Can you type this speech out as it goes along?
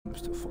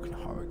used to fucking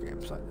horror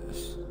games like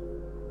this.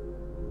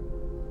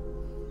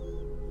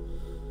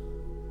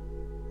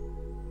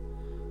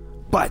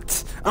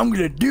 But I'm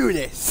gonna do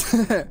this.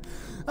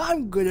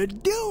 I'm gonna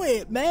do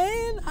it,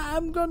 man.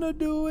 I'm gonna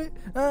do it.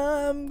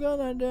 I'm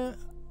gonna do.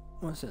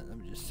 One second, let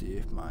me just see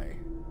if my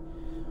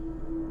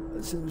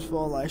Sims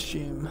 4 live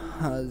stream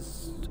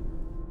has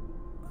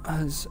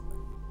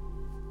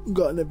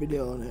gotten a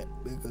video on it,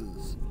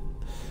 because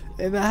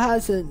if it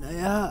hasn't,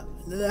 I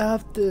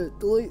have to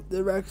delete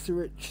the Rex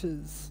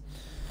Rich's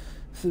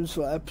Sims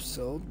 4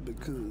 episode,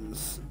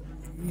 because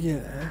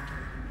yeah.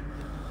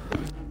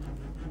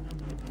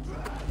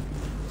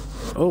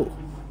 Oh.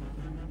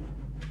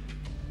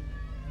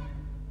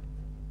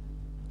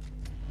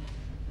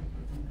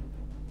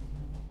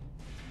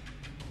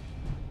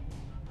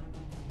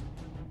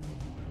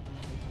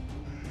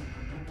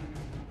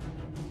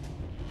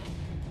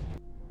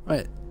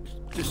 Right,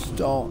 just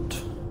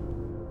start.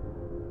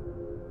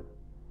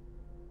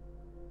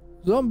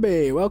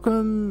 Zombie,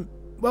 welcome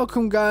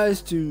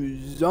guys to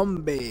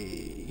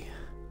Zombie.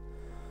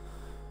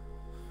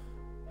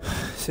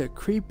 It's a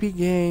creepy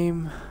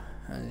game,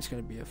 and it's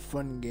gonna be a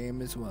fun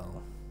game as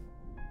well.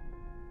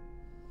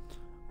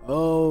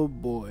 Oh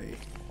boy.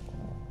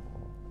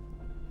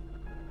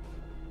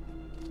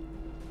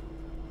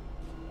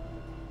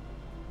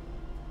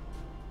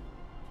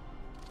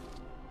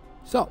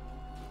 So,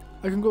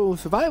 I can go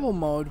survival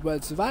mode, where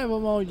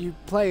survival mode you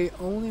play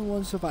only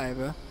one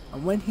survivor,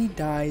 and when he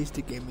dies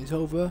the game is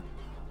over.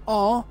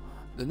 Or,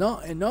 in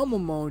normal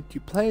mode you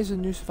play as a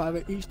new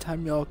survivor each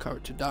time your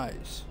character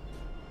dies.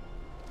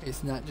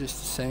 Isn't that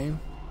just the same?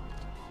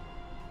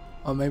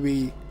 Or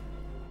maybe,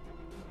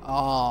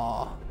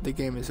 the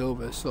game is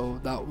over,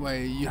 so that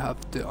way you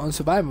have to, on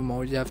survival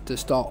mode you have to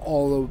start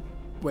all the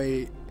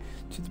way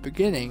to the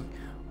beginning,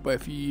 but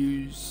if you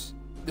use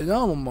the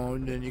normal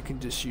mode then you can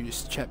just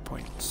use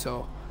checkpoints.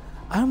 So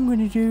I'm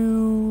gonna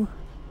do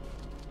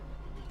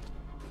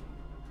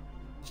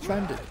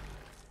Stranded.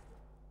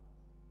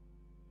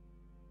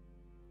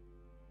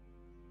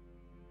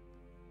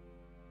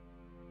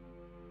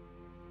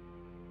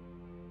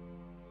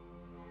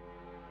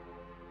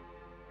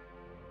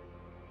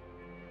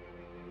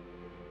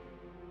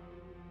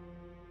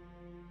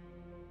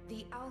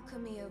 The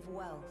alchemy of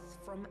wealth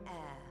from air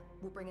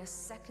will bring a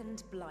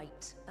second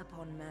blight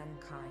upon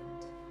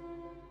mankind.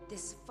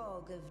 This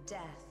fog of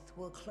death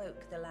will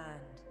cloak the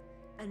land,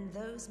 and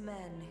those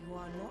men who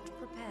are not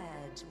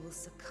prepared will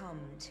succumb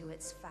to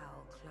its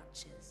foul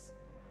clutches.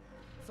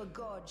 For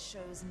God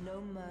shows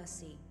no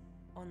mercy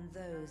on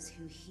those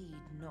who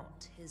heed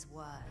not his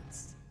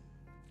words.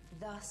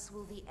 Thus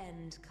will the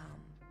end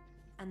come,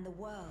 and the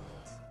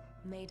world,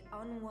 made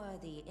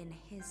unworthy in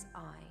his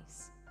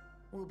eyes,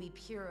 will be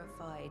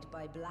purified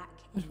by black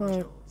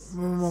angels,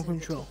 remote so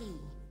control.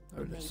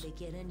 that he may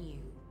begin anew.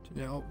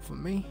 Turn it up for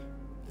me.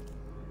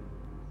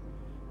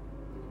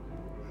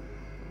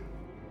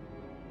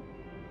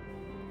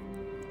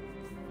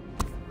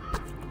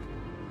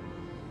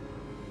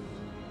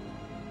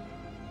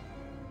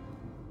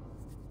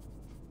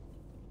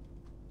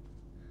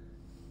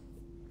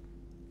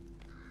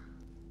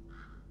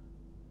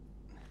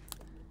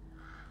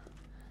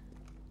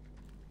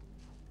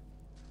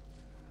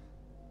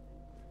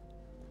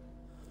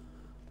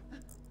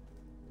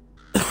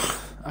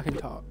 I can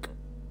talk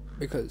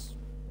because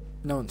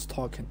no one's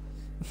talking.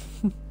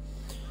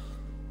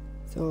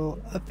 So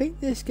I think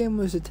this game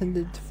was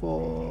intended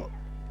for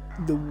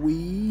the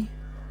Wii,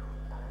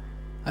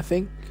 I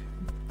think,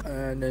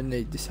 and then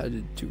they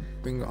decided to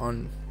bring it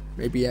on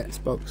maybe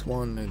Xbox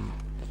One and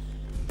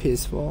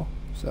PS4,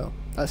 so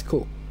that's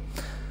cool.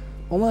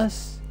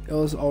 Unless it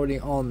was already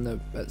on the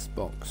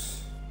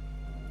Xbox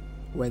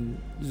when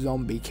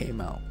Zombie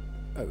came out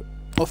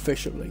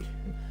officially.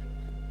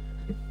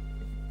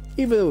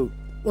 Either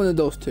one of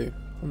those two,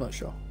 I'm not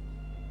sure.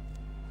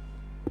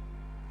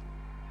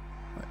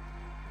 Right.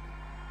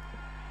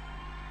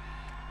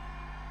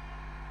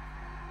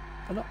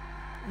 I'm not.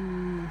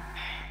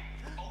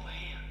 Over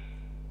here.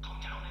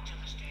 Come down into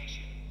the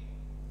station.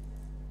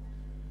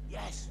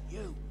 Yes,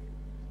 you.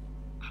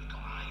 I've got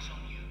eyes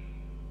on you.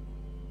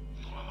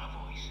 Follow my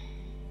voice.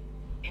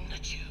 In the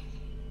tube.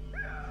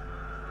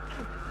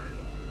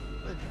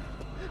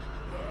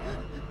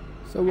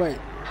 So wait.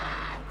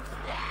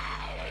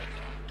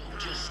 Don't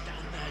just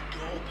stand there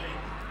gawping.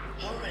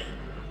 Hurry.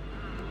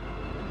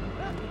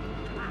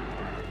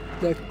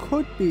 There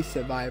could be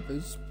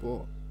survivors,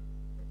 but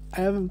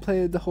I haven't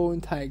played the whole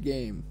entire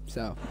game,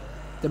 so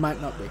there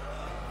might not be.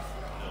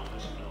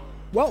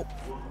 Whoa!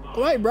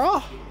 Alright,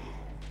 bro!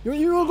 You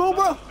wanna go,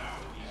 bro?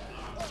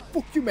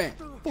 Fuck you, man.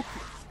 Fuck you.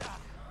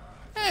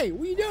 Hey,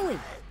 what are you doing?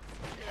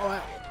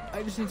 Alright,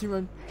 I just need to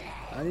run.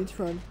 I need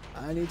to run.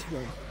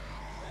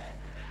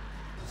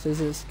 Says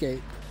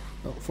escape.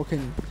 Not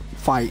fucking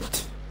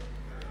fight.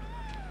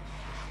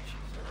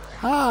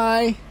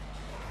 Hi!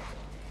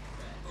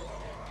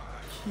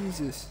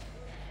 Jesus.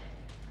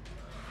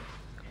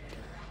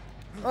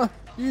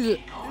 Use it.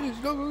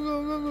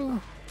 Go.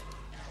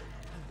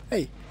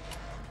 Hey.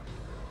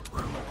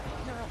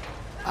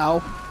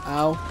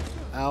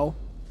 Ow.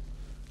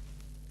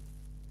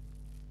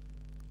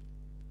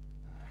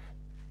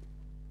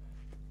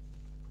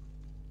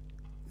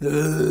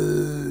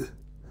 I'm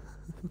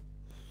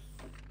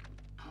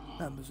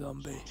a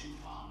zombie.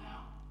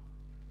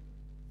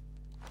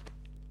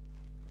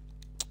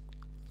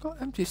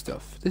 Got empty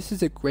stuff. This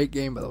is a great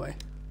game, by the way.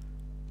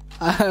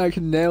 I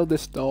can nail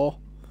this door.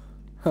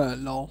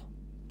 Lol.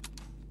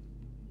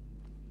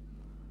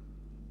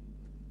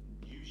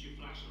 Use your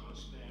flashlight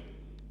sparingly.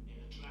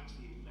 It attracts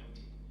the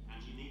infected,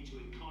 and you need to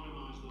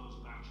economize those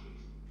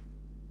batteries.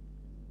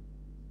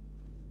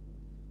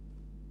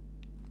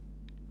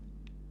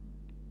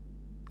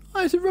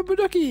 Oh, it's a rubber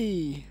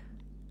ducky!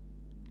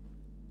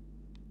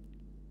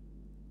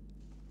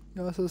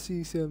 You also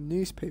see some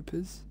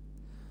newspapers.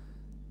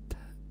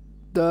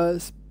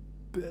 The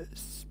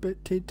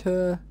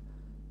spectator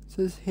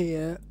says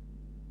here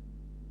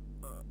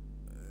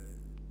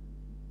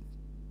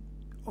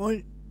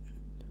on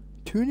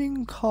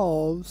tuning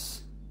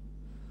calves,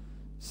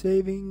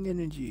 saving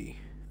energy,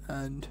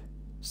 and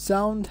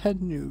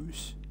Soundhead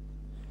News.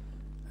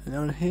 And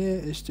on here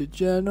is the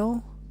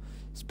journal,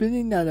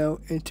 spinning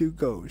nano into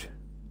gold.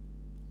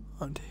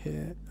 Onto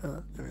here,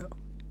 there we go.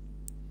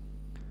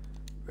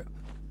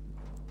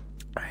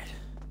 Right.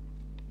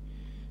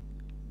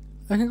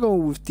 I can go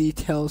with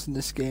details in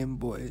this game,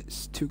 but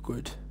it's too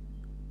good.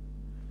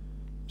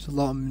 There's a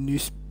lot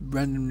of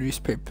random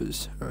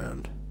newspapers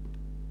around.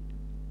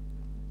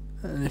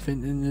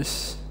 Anything in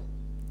this?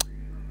 I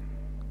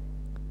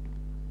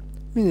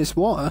mean, this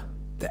water.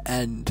 The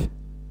end.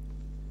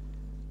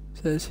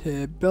 It says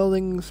here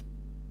buildings,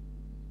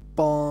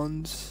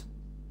 bonds,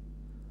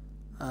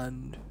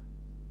 and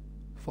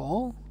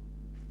fall.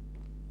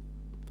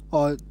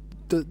 Or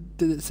did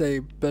it say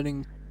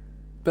burning?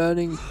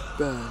 Burns.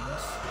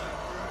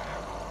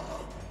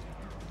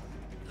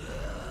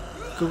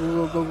 Go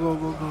go go go go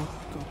go go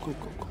go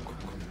go go go.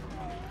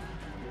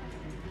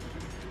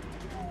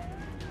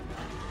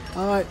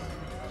 Alright.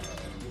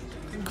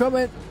 I'm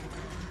coming.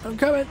 I'm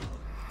coming.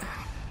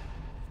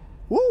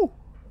 Woo!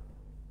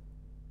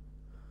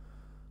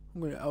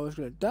 I was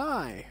gonna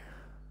die.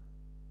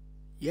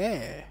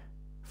 Yeah.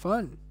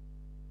 Fun.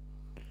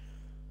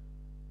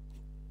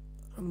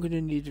 I'm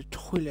gonna need a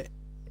toilet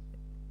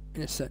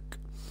in a sec.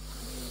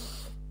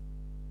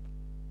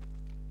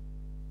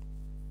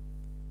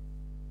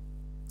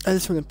 I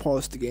just want to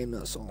pause the game,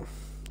 that's all.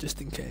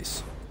 Just in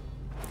case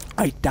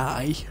I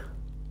die.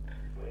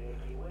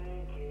 Wakey,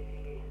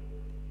 wakey.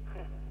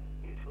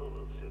 You still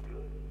look so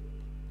good.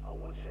 I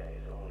would say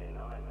it's only a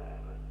nightmare,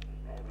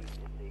 but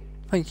everything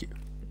needs. Thank you.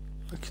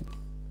 Okay.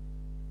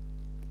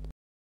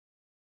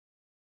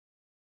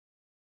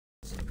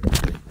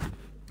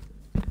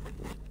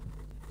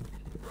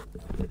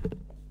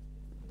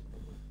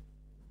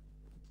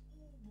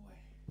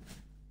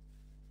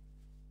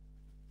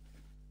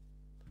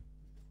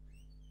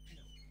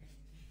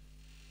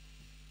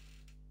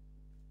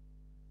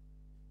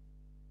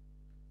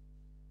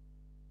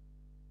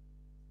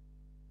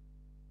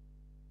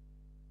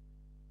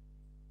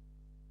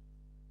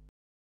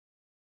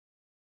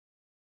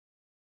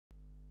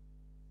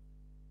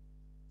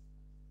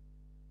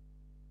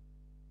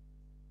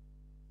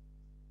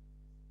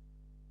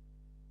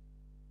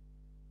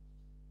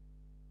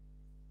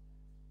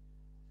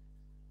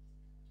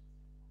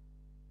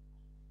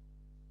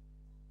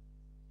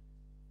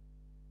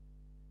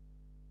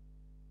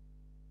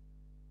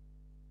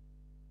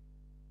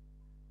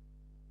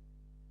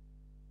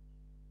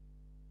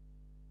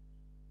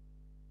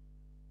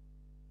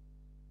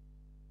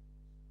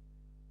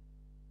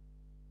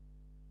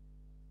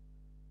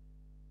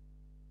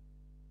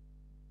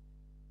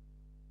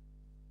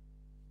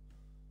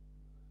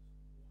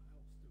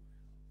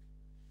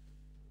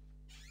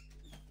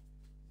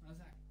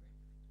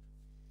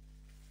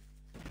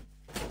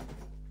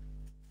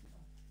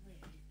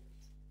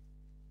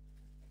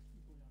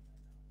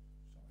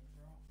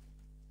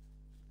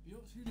 You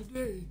don't see the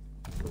day.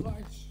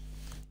 Lights.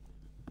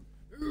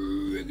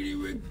 Riggedy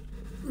rig.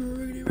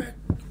 Riggedy rig.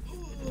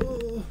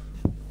 Oh.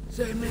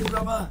 Save me,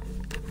 brother.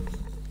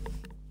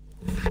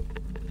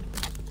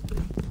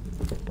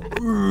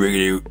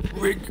 Riggedy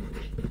rig.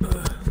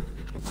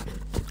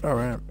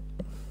 Alright.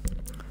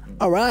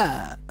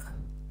 Alright.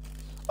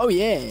 Oh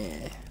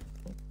yeah.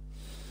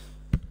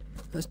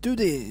 Let's do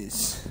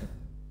this.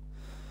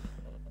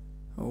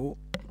 Oh,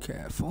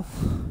 careful.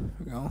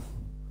 Here we go.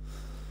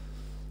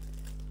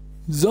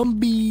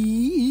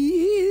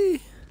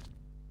 Zombie.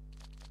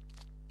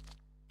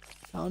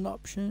 Sound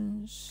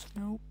options.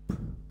 Nope.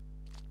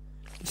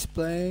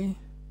 Display.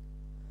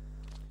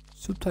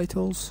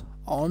 Subtitles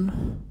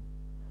on.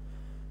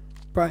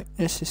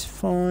 Brightness is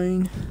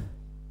fine.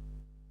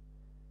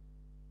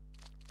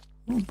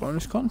 Ooh,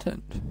 bonus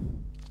content.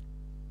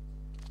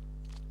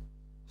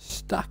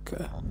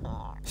 Sticker.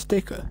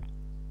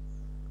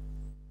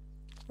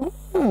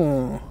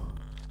 Oh.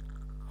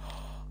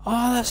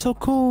 Oh, that's so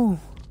cool.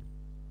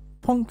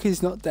 Punk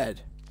is not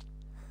dead.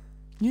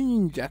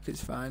 Union Jack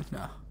is fine.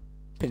 No.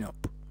 Pin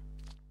up.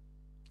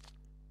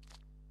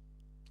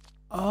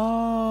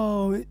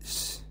 Oh,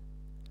 it's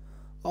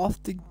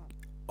off the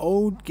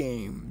old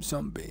game,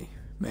 Zombie,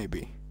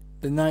 maybe.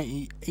 The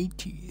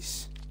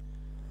 1980s.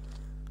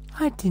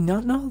 I did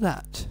not know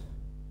that.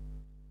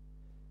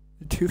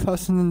 The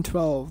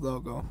 2012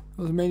 logo.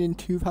 It was made in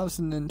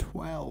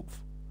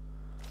 2012.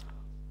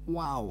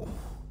 Wow.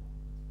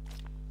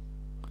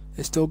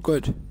 It's still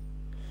good.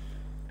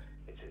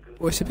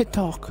 Oh, it's a bit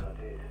dark.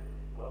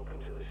 Welcome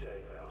to the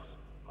safe house.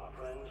 My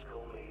friends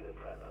call me the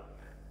Prepper.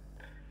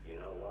 You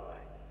know why?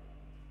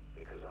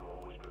 Because I'm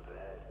always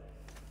prepared.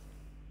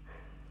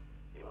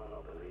 You might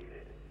not believe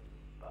it,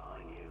 but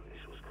I knew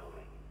this was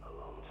coming a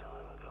long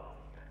time ago.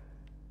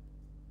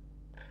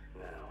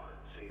 Now,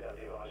 see that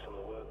device on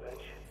the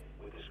workbench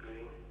with the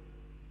screen?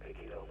 Pick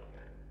it up.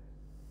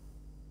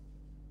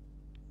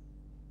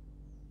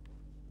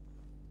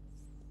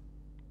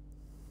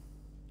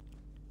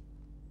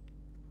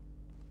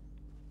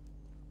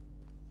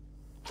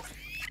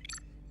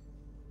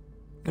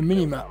 A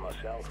mini-map.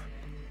 Myself.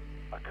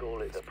 I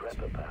call it the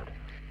Prepper Pad.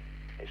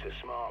 It's a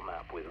smart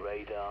map with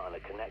radar and a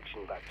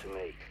connection back to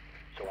me,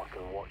 so I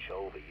can watch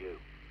over you.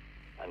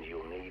 And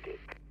you'll need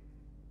it.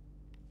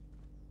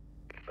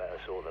 Better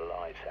sort the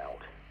lights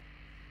out.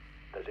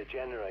 There's a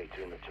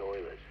generator in the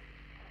toilets.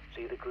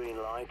 See the green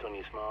light on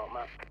your smart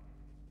map?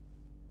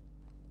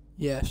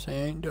 Yes, I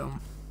ain't dumb.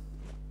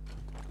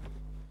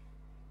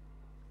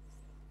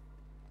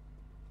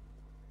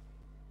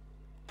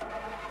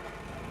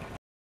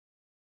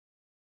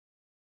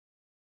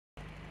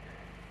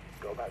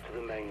 Go back to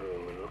the main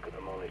room and look at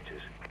the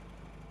monitors.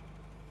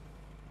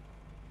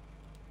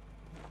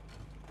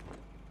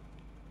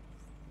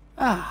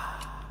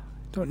 Ah,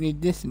 don't need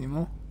this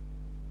anymore.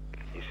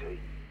 You see,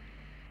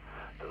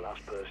 the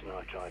last person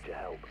I tried to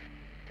help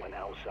went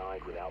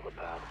outside without the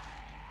pad.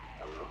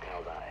 And look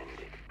how that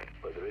ended.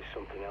 But there is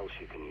something else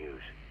you can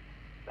use.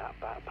 That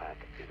backpack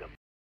is a...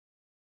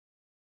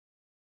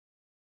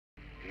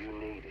 You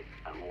need it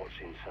and what's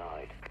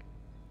inside.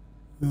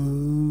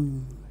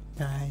 Ooh,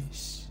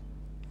 nice.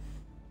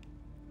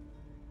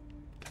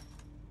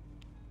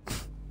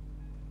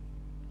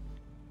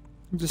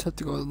 You just have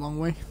to go the long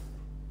way.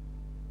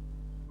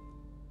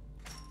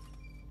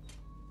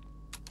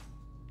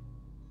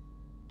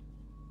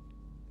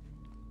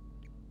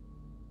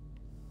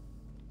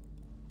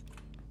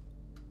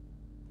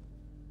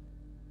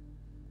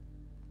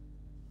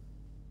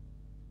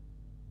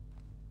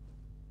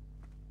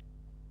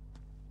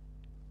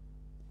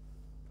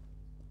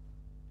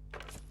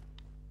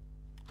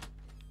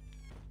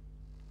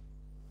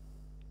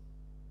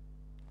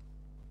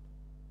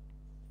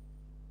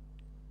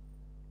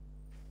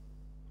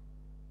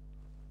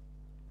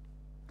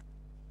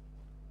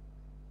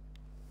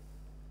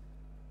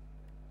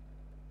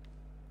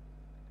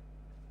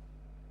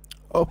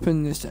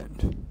 Open this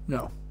end.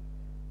 No.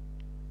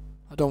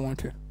 I don't want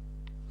to.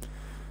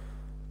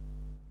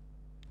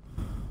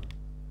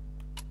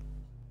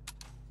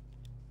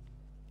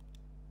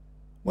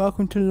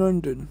 Welcome to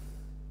London.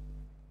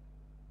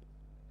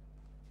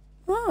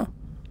 Ah.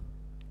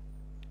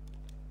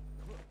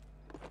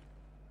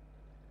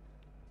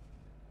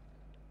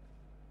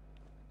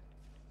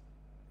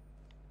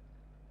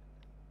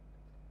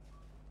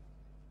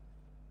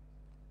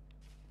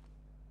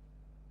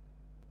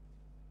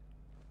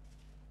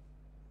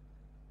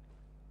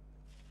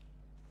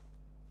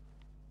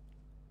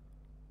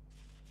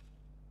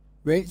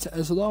 Rates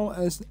as low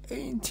as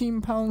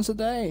 £18 a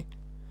day.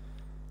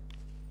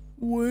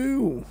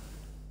 Woo!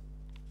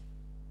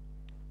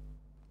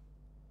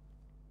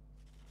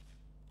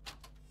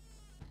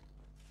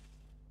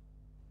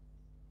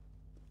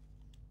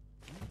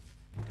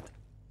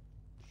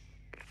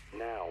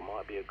 Now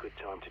might be a good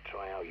time to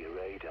try out your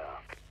radar.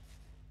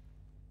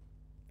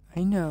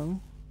 I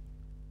know.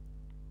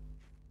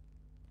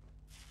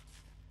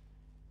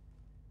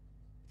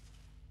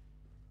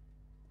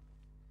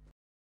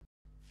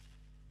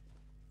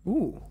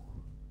 Ooh.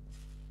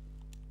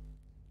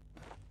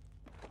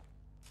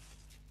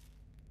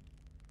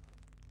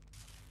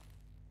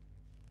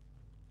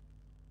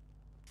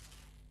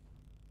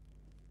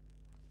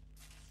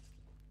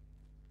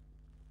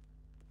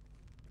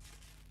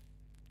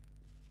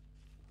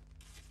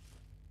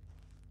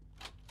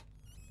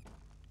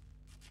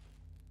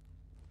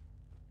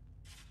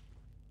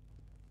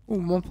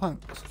 Ooh, more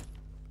planks.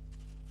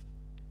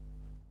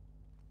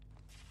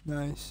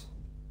 Nice.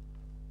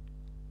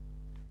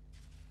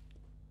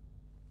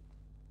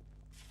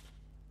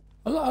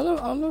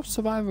 I love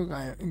survival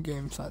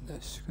games like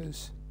this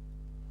because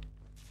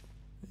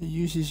it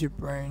uses your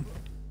brain.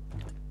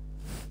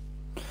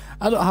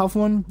 I don't have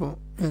one, but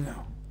you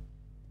know,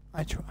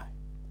 I try.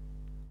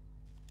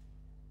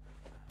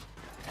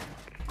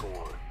 Go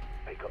on,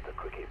 pick up the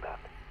cricket bat.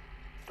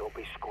 Don't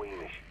be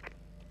squeamish.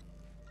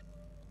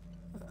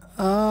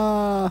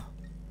 I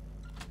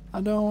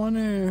don't want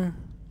to.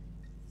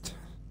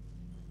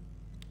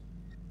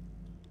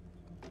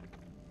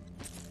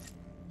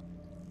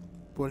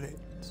 Bullets.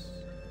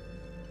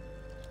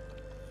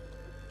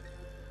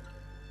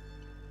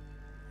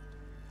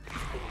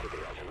 Think of it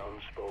as an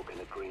unspoken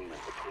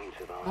agreement between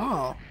survivors.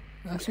 Oh,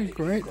 that's a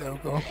great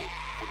logo. Would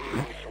you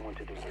want someone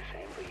to do the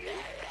same for you?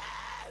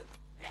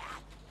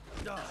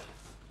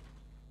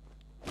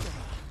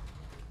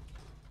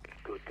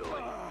 Good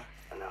going.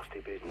 And now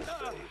business,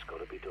 but it's got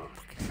to be done.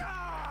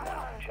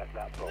 Now, check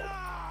that bolt.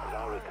 As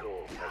I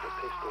recall, there's a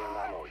pistol and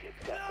ammo you're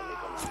definitely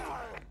going to need.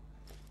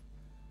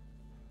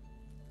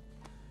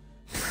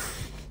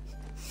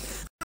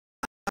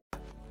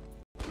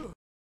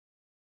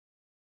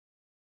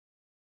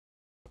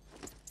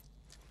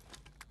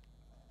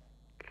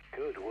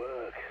 Good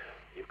work.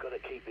 You've got to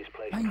keep this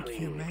place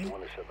clean if you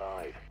want to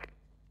survive.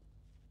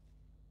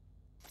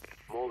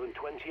 More than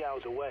 20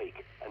 hours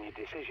awake, and your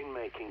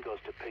decision-making goes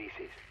to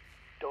pieces.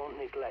 Don't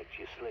neglect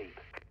your sleep.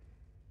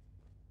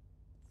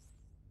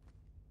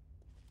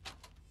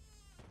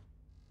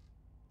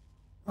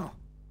 Oh,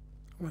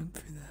 I went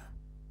through there.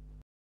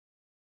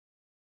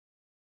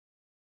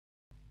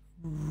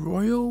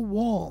 Royal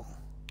Wall.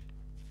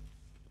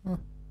 Huh.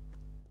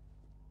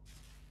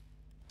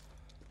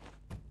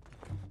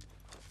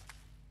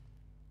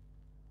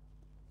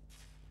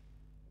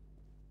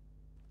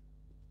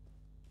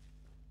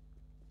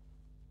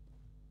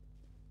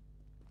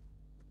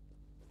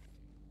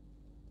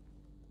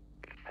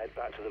 Head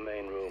back to the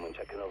main room and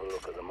take another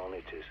look at the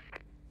monitors.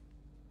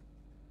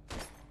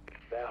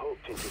 They're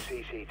hooked into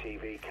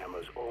CCTV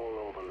cameras all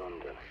over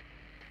London.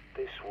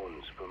 This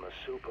one's from a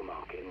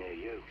supermarket near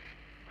you.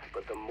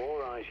 But the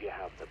more eyes you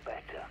have, the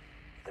better.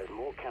 There's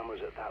more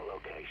cameras at that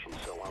location,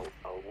 so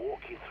I'll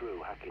walk you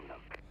through hacking them.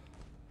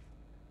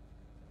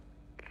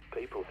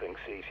 People think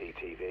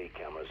CCTV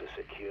cameras are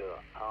secure,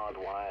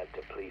 hardwired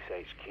to police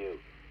HQ,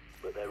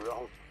 but they're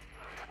wrong.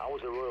 I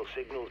was a Royal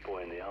Signals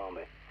boy in the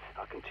army.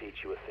 I can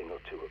teach you a thing or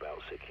two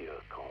about secure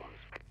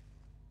comms.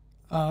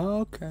 Oh,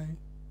 okay.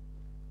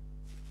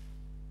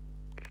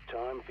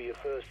 Time for your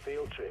first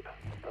field trip.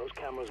 Those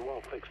cameras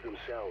won't fix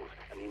themselves,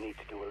 and you need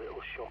to do a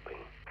little shopping.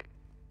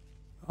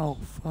 Oh,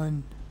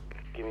 fun.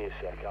 Give me a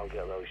sec, I'll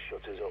get those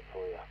shutters up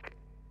for you.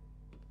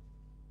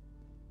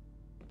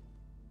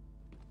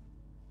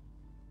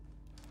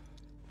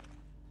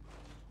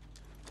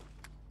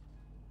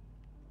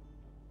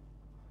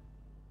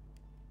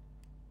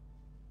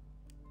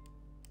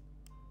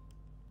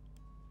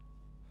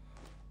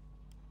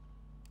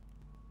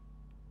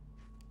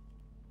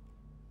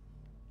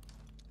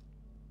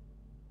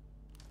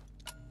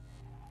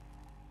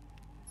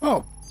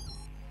 Oh.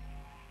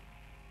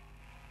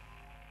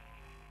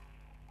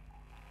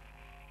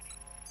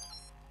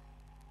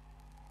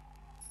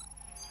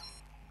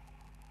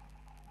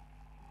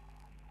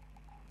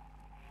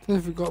 I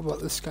forgot about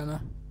the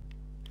scanner.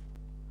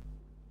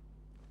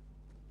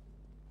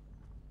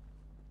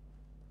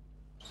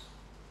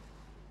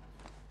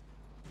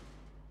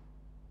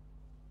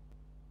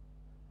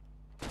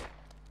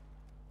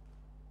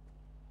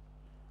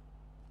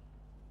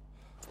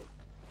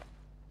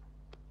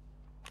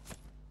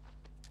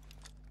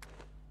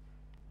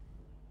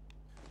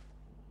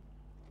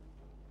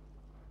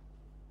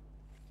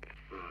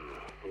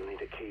 You'll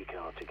need a key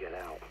card to get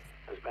out.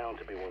 There's bound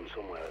to be one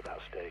somewhere at that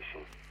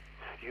station.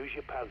 Use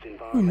your pad's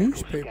environmental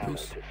scanner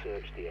to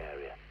search the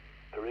area.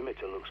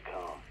 Perimeter looks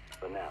calm,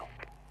 for now.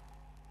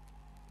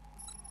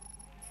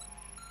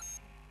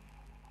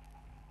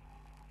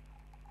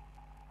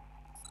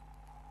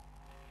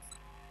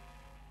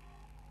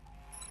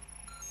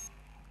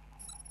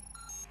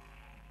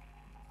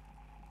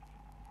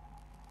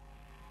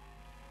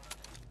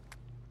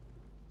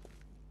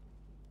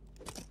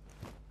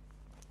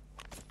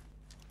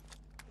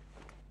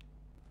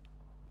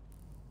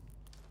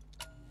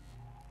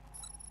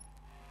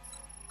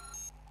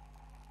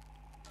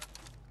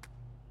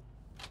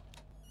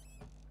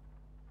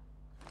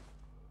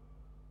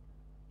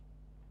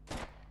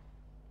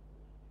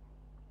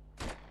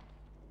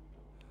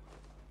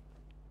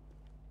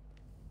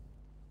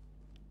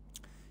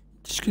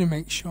 Just gonna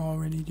make sure,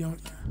 really, don't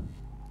you?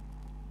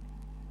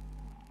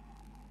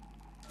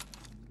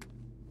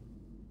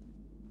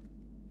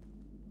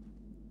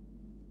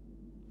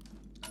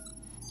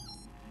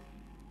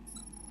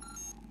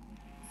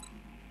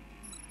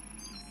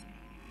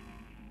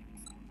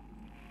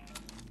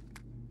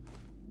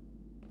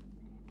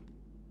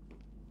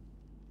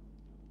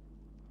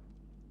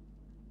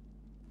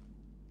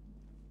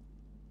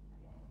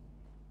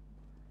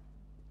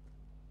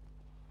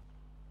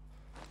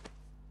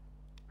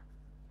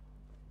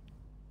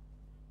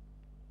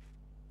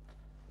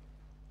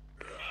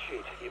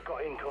 Shit, you've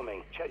got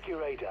incoming. Check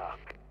your radar.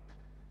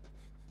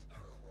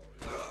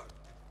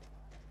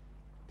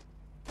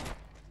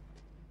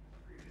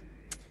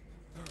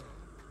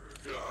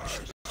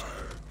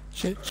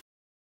 Shit.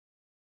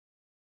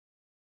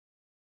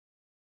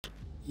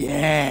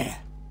 Yeah.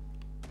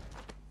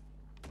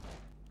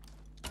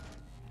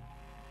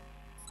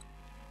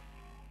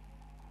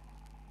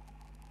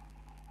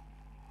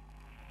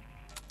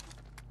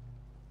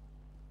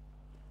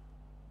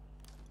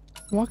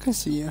 Well, I can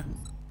see you.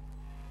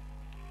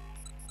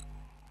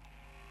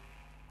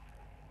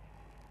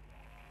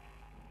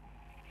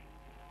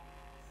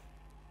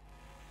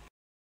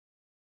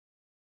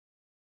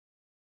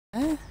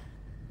 Eh?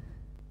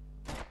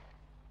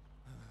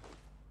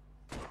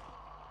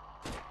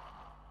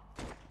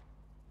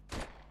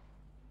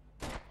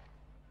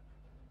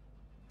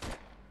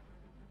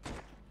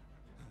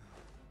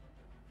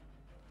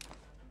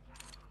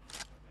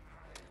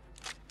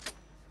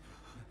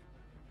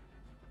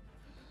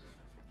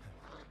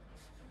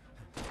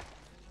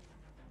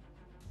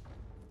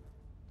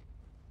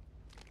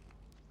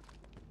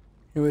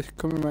 He was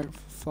coming right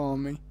for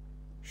me.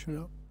 Shut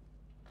up.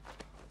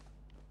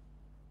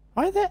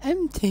 Why are they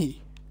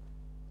empty?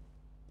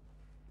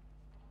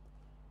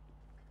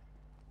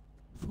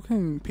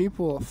 Fucking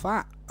people are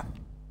fat.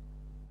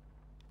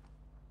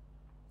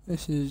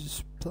 This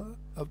is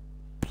a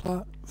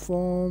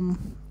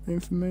platform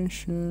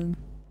information.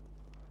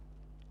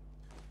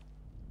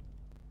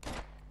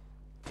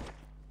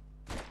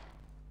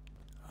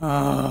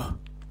 Ah.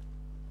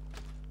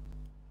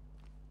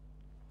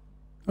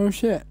 Oh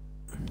shit.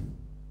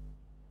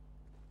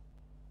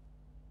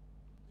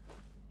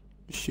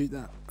 Shoot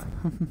that.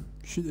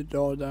 Shoot the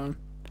door down.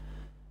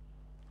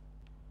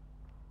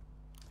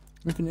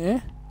 Nothing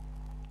here?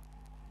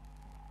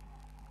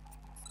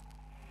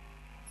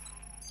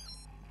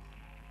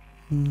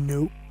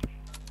 Nope.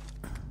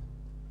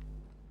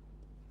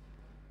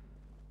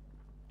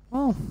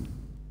 Oh.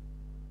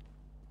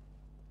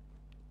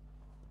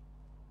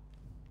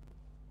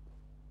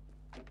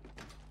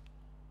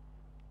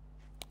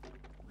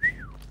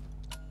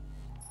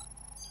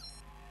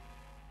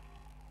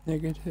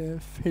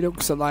 Negative. He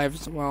looks alive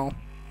as well.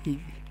 He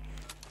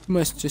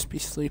must just be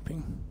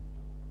sleeping.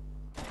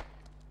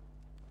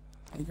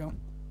 There you go.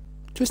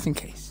 Just in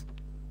case.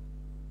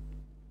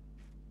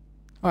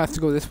 I have to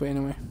go this way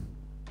anyway.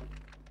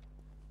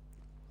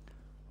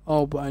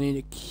 Oh, but I need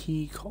a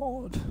key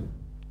card. So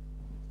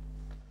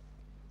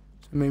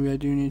maybe I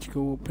do need to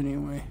go up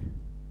anyway.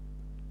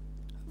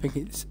 I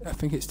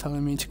think it's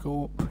telling me to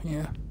go up,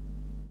 yeah.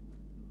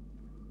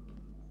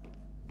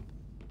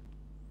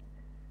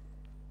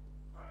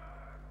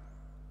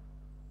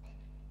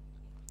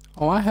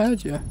 Oh, I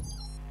heard you.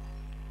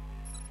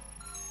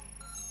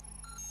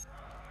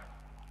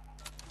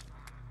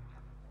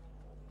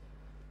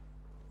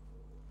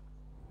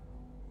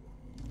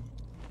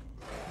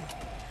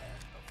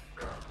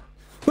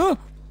 Ah!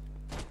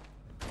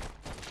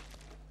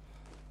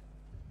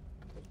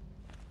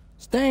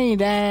 Stay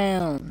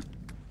down.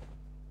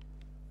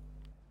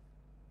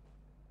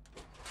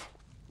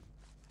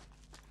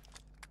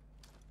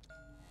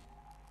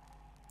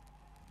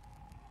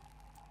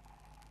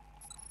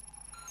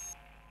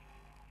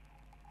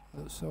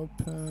 That's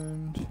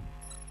opened.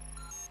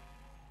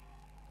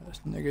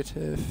 That's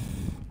negative.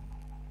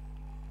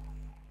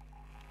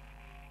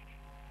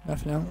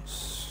 Nothing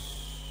else.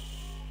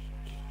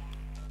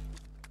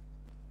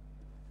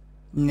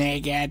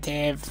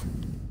 Negative.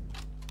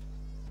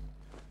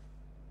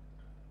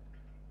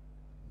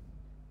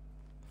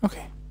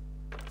 Okay.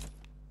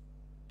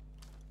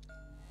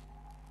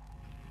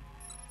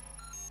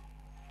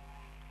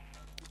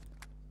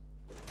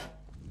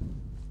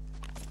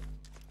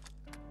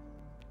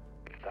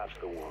 That's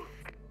the one.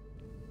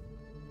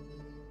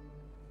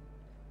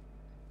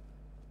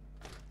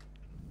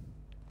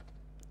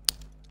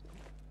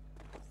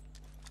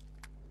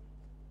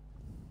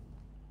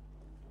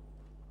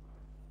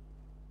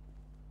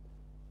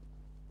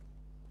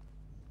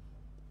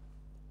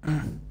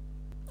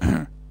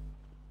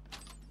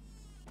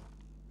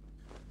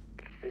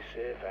 This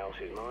safe house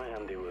is my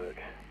handiwork.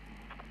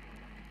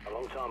 A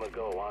long time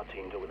ago, I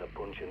teamed up with a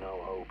bunch of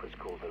no-hopers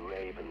called the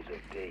Ravens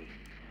of D.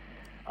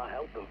 I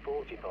helped them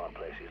fortify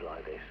places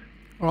like this.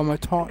 Oh, my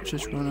torch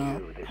just run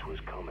out. This was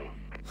coming.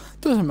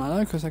 Doesn't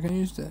matter, because I can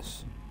use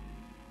this.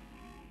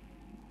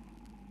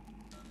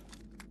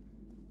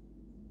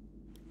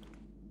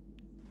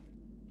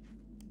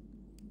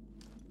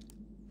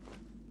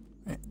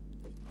 Wait.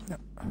 No.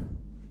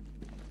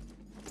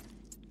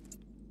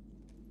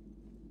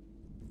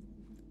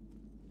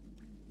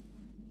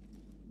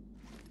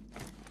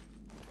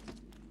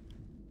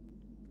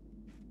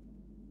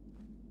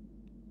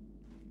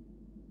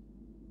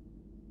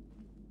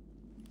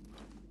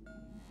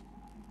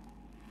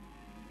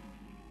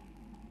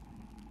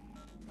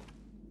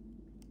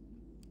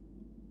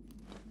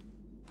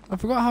 I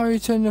forgot how you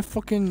turn the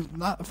fucking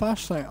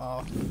flashlight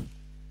off.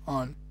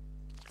 On.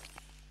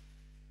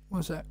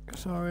 One sec,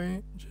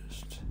 sorry,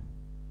 just...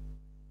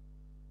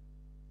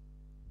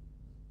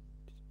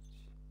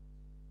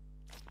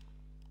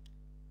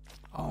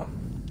 Oh.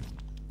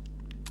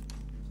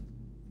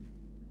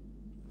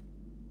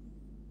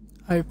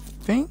 I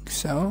think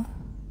so.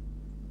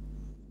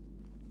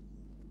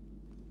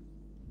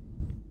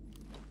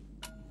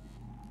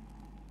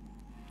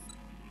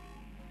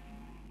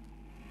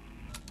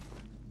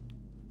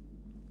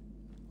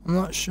 I'm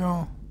not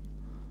sure.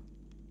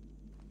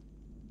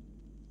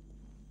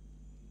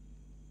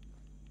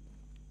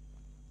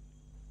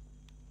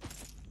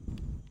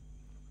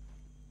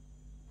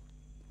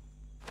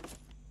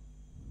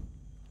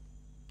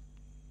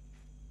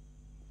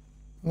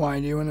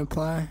 Why do you want to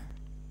play?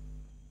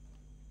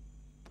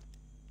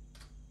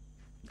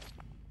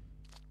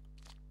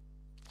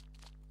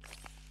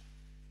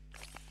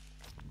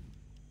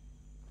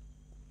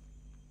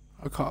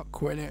 I can't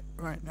quit it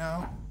right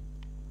now.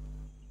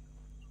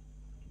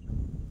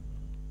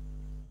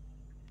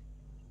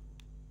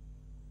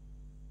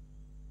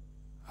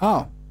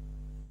 Oh.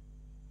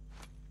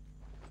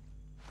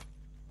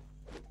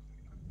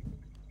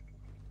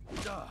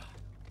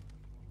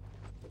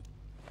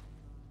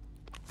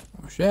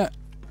 Oh shit.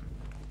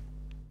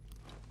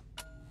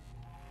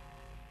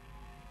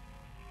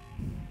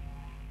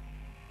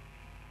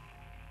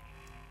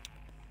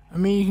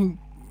 mean, you can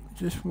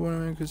just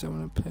wondering because I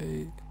want to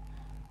pay,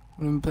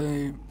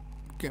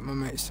 get my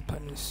mates to pay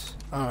this.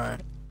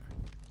 Alright.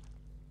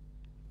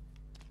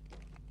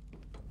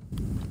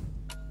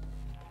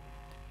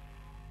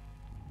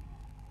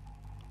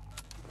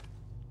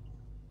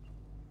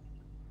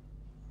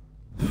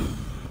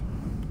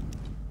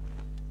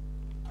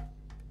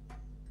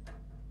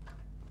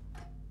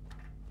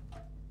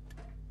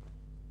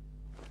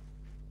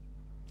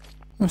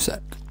 One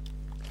sec.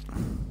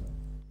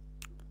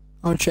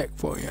 I'll check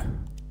for you.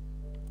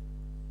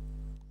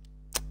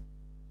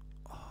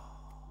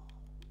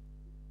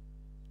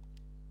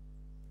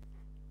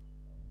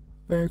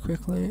 Very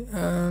quickly.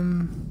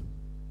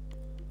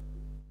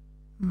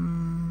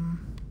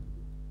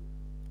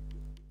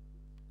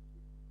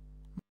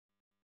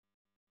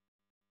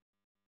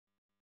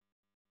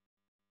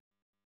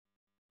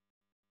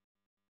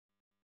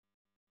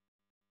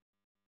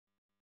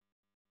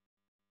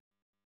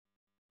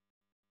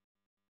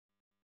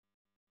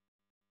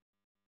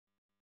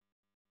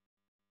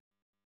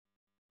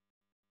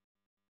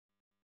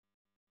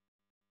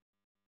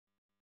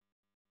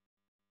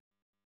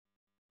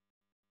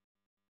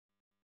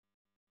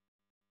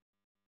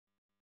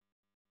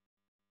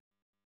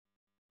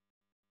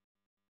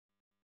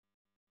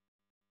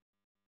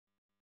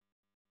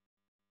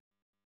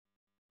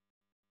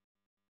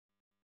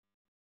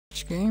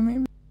 Which game,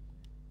 maybe?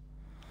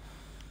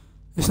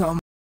 It's not.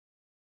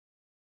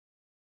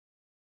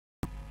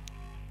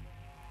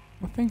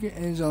 I think it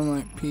is on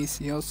like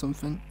PC or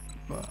something,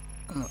 but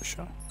I'm not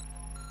sure.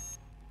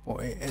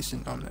 Or it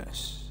isn't on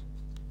this.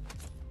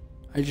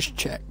 I just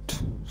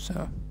checked,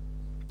 so.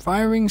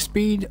 Firing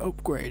speed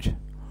upgrade.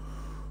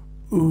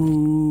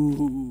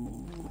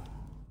 Ooh.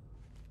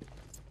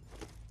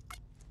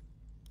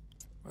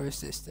 Where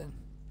is this then?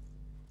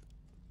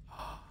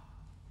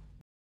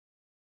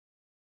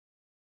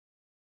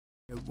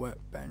 A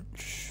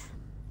workbench.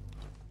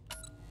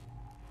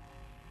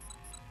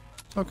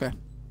 Okay.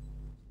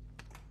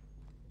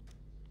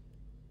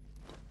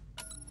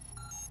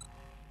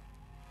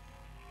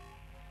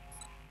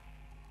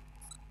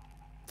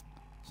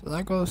 So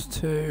that goes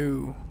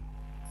to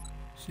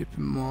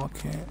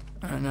supermarket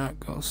and that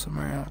goes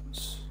somewhere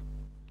else.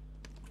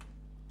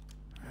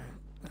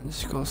 Right.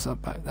 Let's go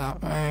back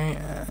that way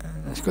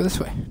and let's go this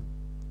way.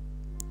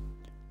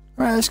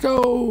 Right, let's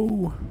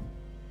go!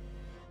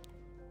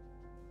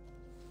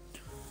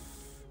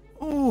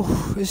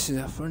 Oh, this is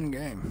a fun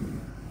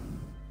game.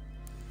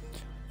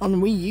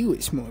 On Wii U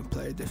it's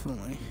multiplayer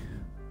definitely.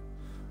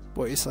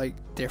 But it's like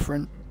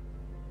different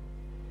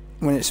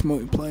when it's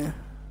multiplayer.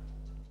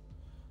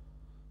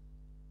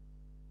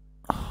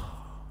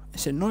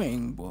 It's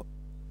annoying, but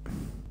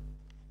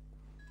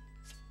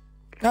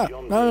no.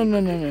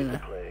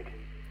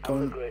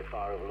 The Great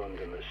Fire of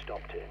London that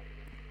stopped it,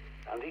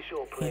 and he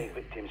saw plague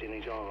victims in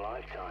his own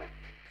lifetime.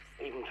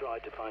 Even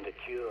tried to find a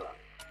cure,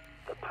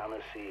 the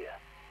panacea.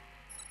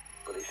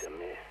 But it's a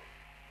myth.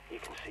 You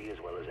can see as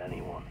well as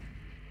anyone.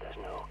 There's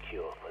no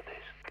cure for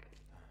this.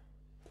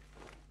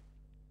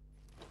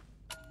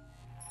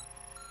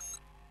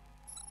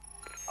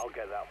 I'll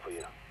get that for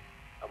you.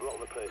 I've locked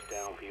the place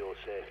down for your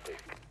safety.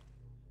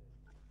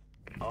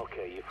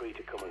 Okay, you're free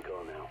to come and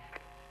go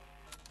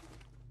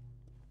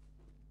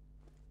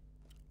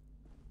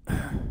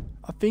now.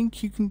 I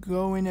think you can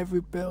go in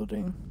every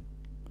building.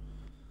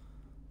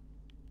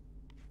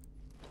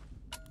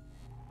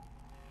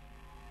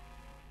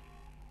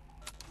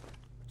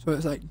 So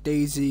it's like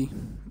Daisy,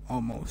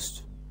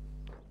 almost.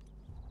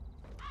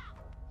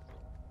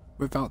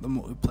 Without the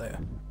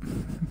multiplayer.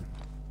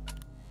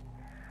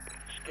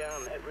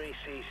 Scan every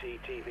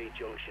CCTV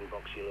junction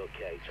box you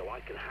locate so I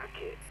can hack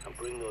it and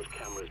bring those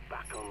cameras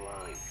back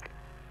online.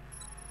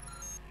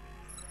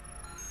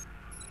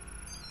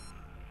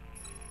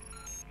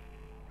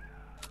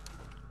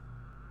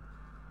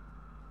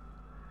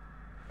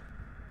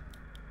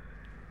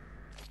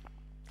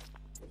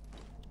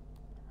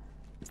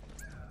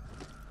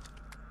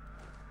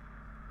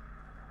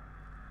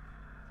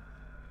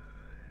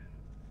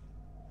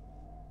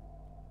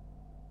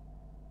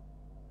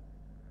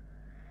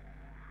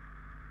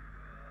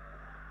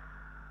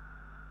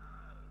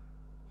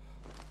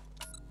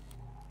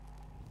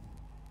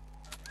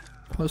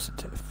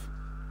 Positive.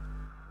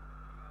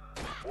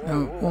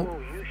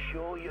 Whoa, you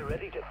sure you're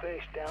ready to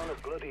face down a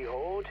bloody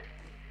horde?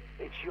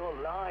 It's your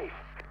life.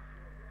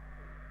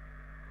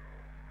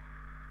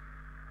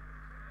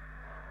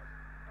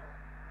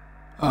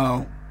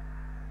 Oh.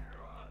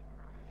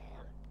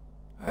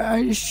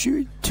 I just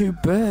shoot two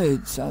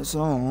birds, that's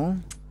all.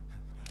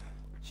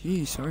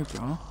 Jeez, sorry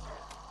bro.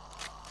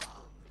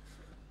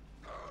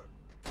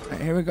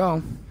 Right, here we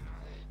go.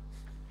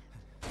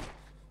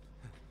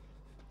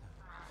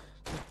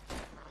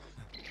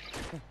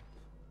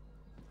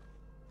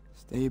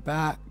 Stay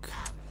back.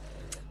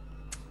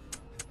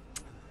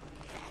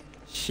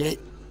 Shit.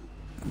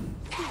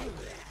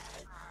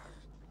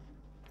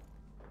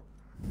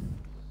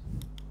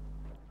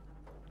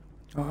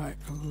 Alright,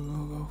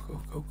 go.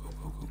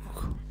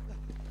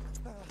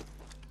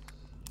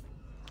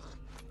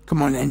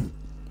 Come on then,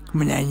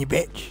 you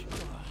bitch.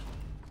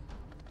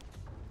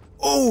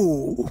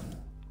 Oh!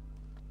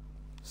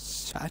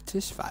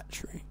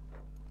 Satisfactory.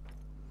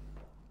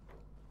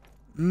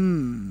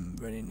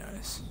 Very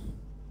nice.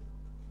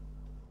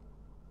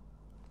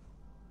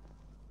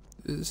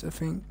 There's, I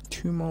think,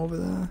 2 more over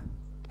there.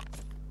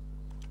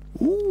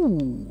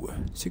 Ooh!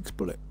 6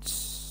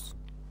 bullets.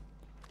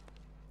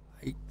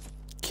 I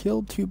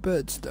killed 2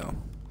 birds though,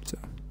 so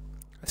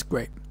that's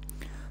great.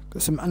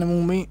 Got some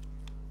animal meat.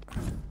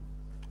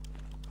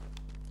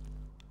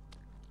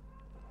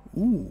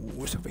 Ooh,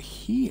 what's over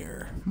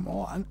here?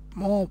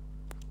 More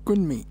good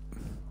meat.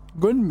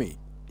 Good meat.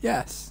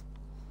 Yes.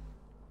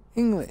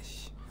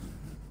 English.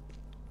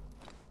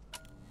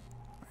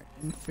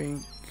 I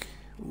think.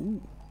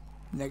 Ooh,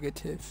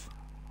 negative.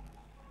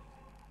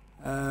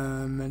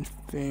 I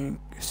think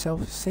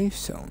safe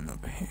zone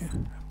over here.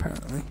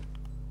 Apparently.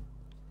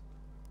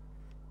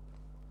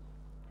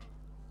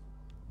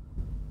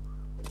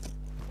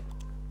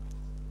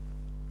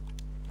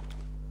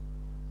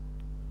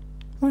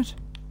 What?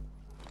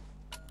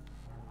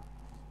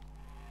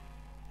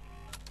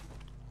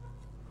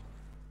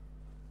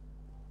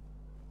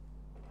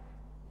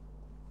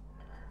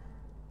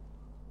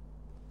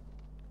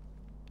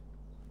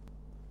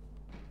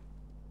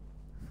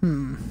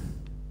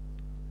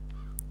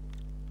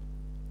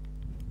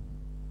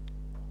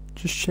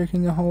 Just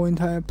checking the whole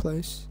entire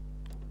place.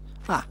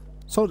 Ah,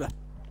 soda.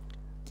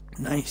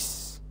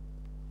 Nice.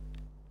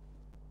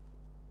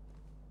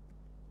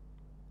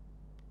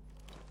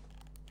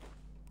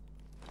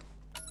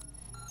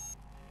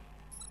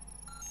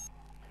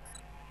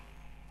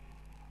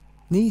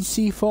 Need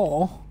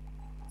C4.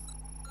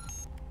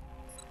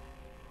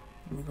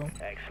 Here we go.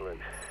 Excellent.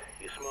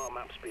 Your smart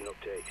map's been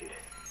updated.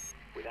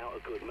 Without a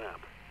good map,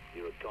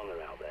 you're a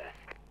goner out there.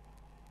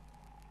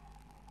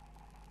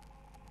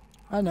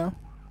 I know.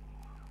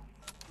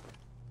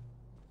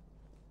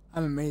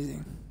 I'm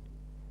amazing.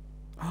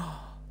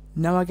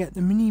 Now I get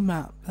the mini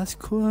map. That's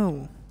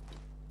cool.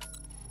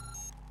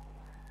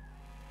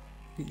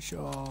 Pretty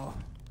sure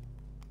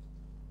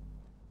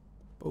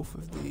both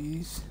of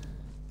these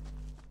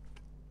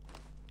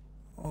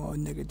are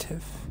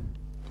negative.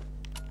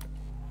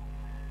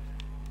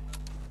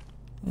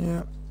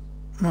 Yeah.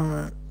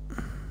 Alright.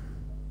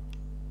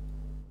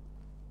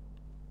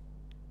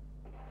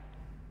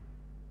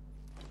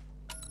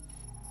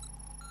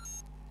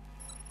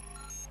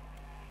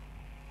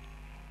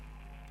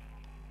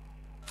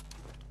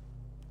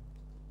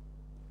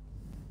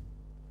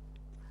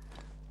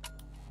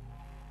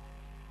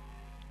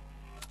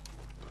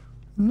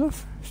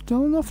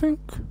 Still nothing.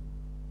 I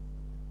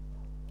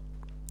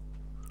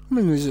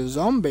mean, there's a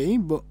zombie,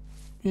 but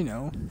you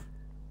know,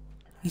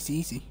 he's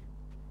easy.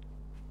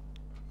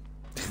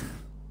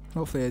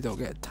 Hopefully, I don't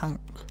get a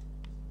tank.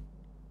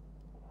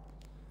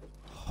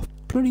 Oh,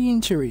 bloody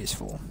injury is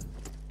full.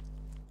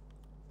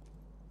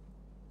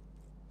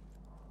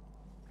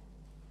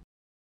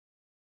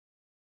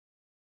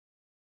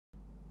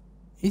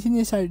 Eating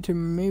this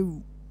item may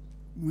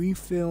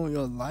refill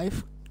your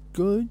life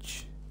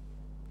gauge.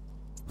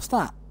 What's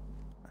that?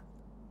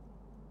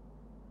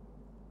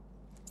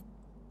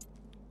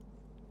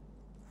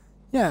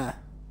 Yeah.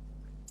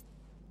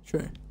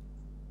 True.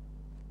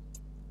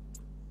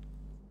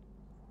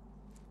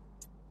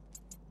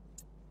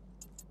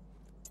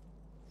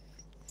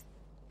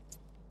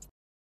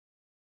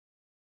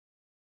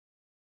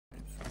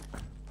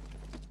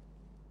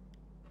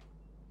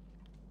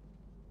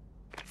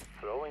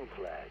 Throwing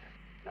flares.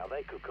 Now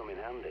they could come in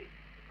handy.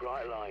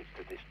 Bright lights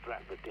to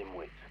distract the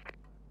dimwits.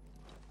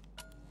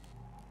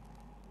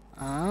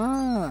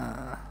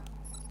 Ah.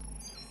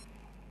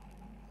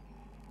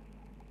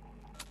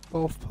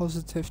 Both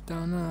positive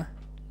down there.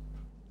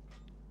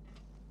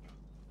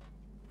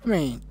 I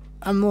mean,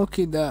 I'm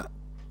lucky that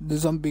the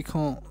zombie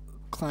can't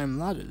climb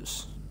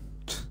ladders.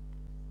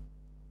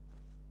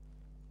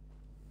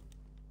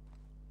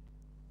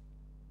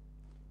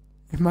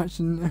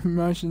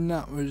 Imagine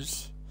that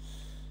was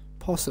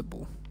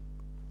possible.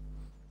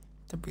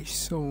 That'd be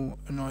so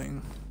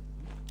annoying.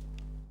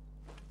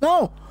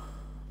 No!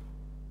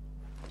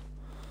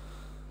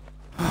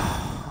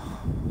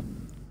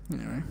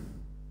 Anyway.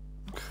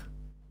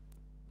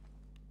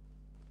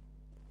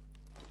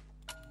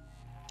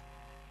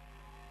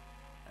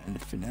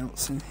 Anything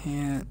else in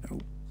here?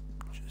 Nope.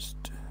 Just.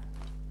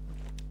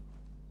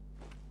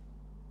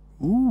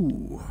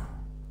 Ooh.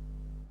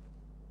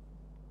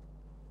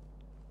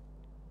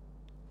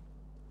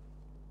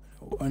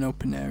 An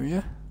open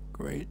area.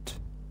 Great.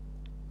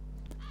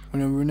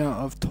 When I run out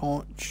of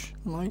torch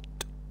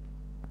light.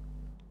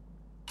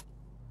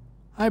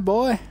 Hi,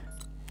 boy.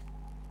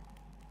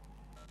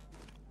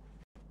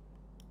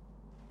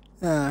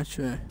 Ah,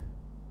 sure.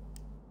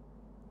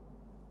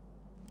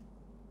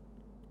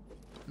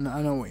 No,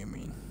 I know what you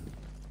mean.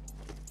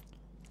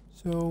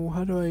 So,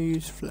 how do I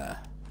use flare?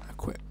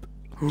 Equip.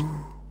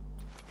 Ooh.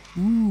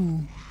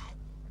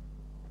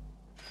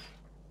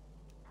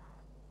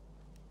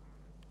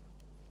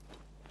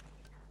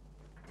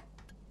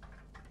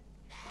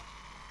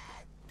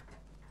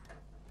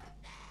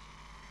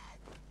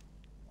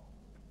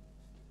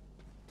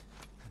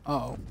 Uh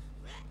oh.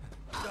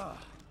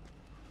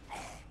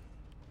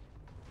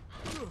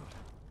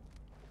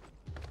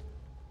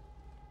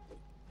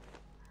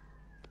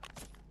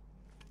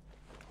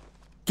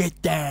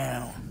 Get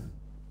down.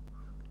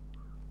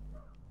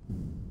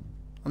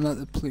 I'm not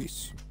the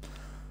police.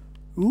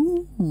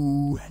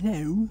 Ooh,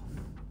 hello.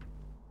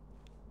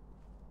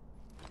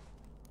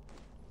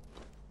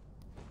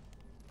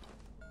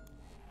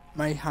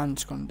 My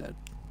hand's gone dead.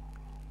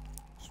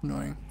 It's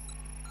annoying.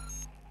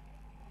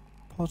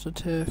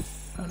 Positive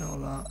and all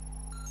that.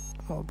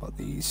 What about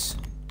these?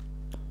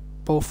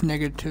 Both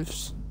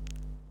negatives.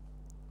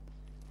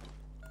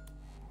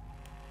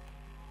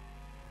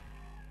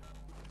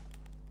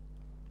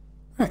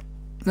 Right,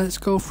 let's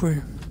go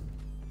through.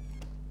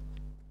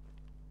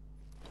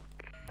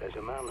 There's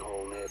a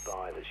manhole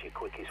nearby that's your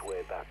quickest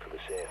way back to the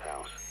safe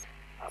house.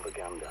 Have a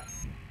gander.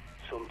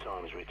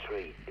 Sometimes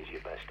retreat is your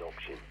best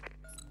option.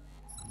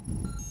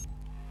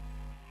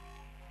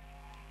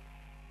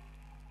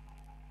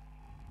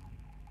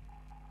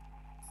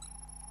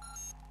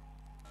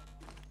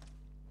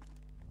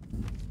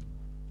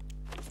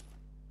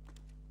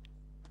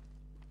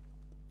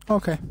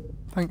 Okay,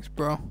 thanks,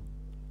 bro.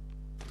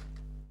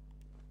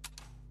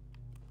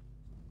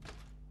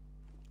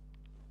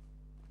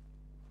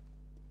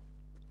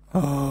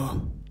 Oh.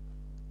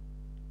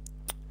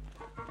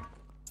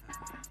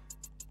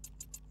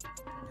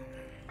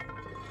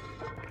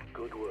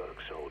 Good work,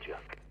 soldier.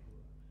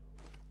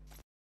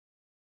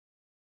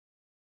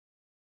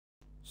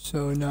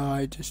 So now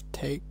I just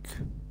take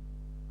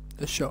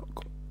the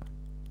shock.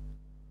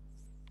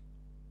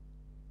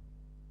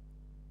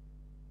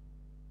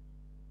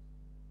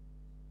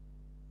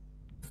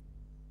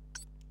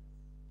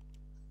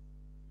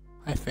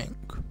 I think.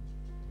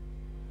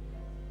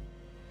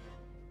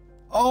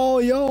 Oh,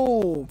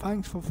 yo!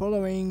 Thanks for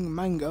following,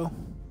 Mango.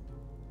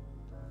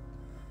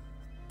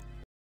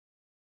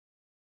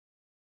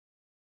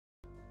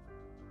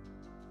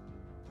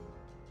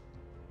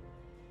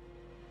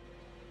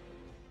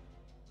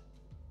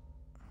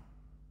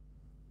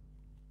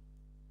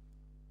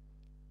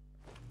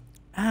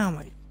 Ow,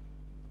 my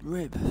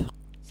rib.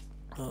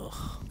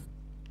 Ugh.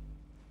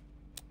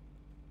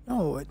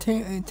 No, it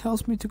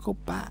tells me to go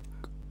back.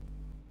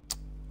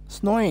 It's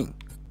annoying.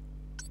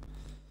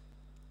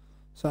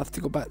 So I have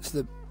to go back to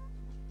the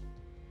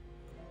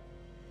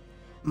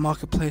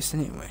marketplace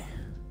anyway.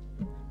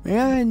 Maybe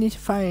I need to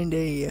find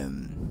a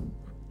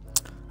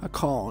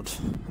card.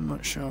 I'm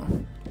not sure.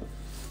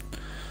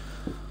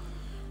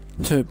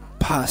 To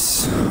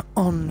pass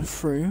on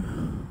through,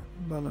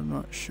 but I'm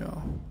not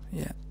sure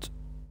yet.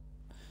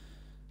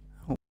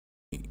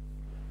 Hopefully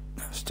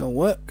that still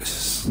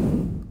works.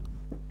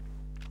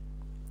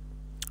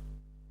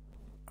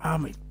 Ah,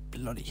 my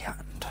bloody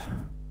hand.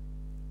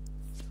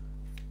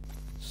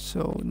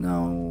 So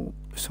now,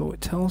 so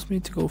it tells me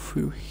to go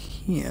through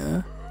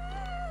here.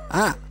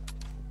 Ah!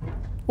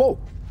 Whoa!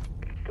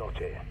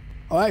 Got it.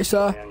 Alright,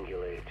 sir.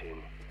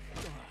 Triangulating.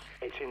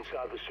 It's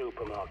inside the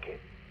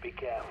supermarket. Be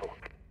careful.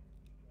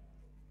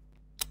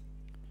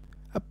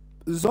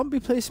 The zombie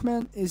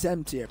placement is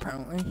empty,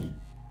 apparently.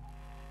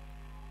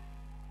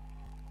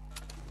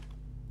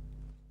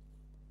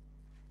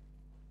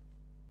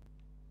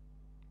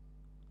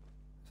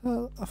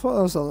 So, I thought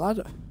that was a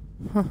ladder.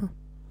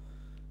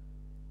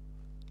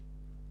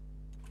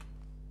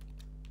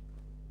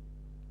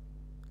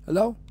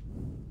 Hello?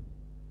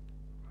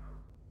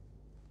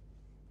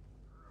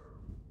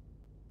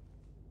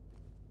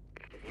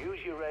 Use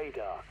your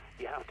radar.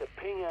 You have to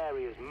ping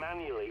areas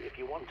manually if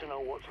you want to know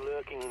what's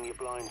lurking in your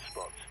blind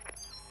spots.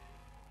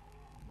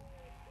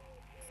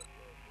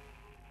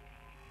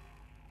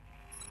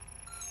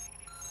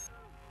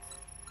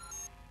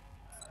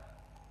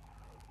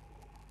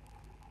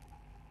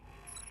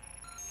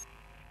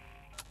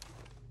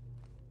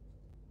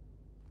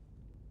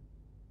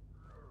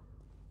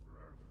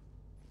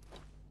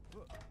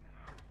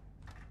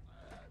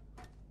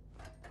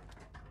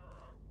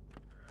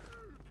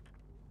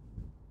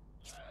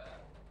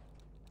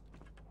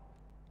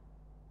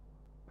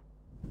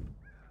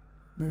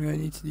 Maybe I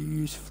need to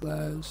use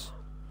flares.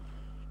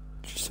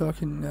 Just so I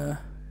can, then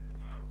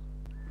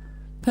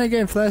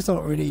again, flares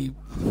don't really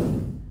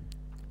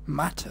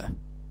matter.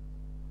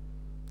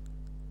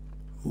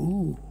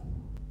 Ooh.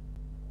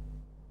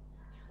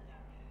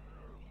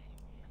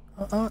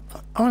 I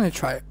want to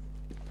try it.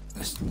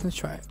 Let's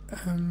try it.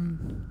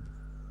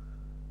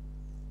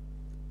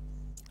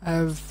 I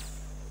don't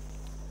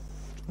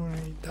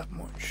need that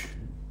much.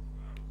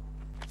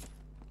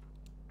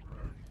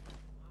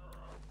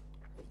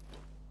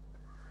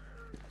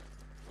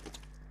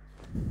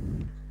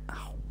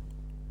 Ow.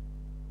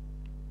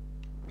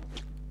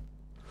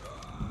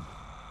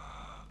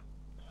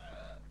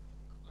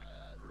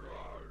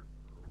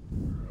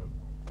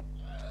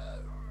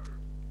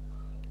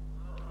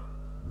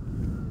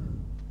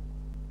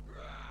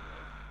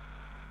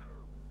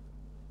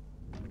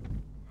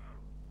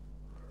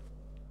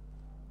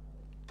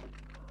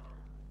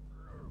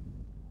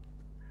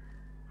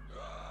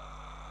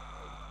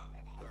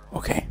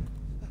 Okay.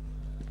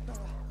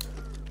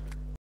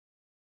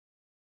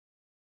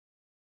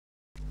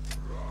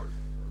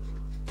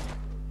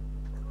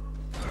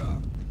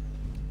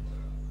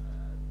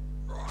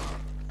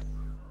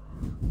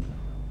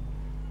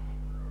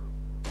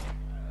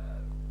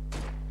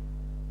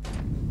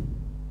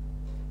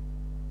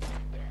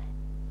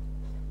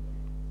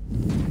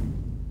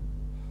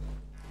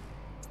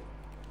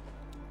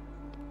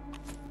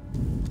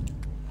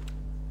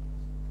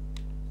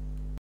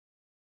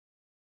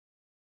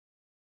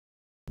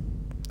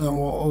 No,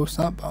 what was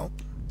that about?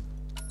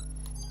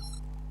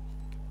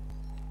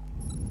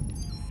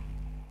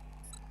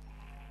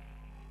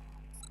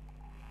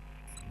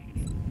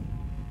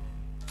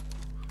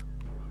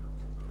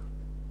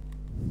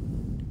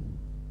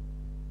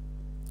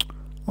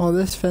 Oh,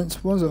 this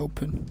fence was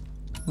open.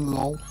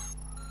 Lol.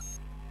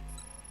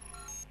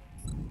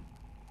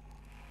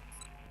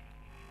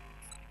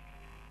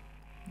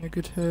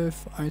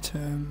 Negative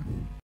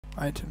item.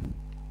 Item.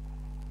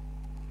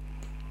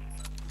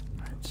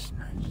 Nice,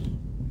 nice.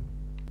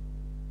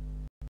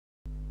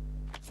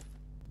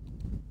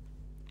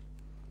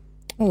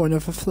 Oh,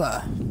 another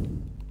flare.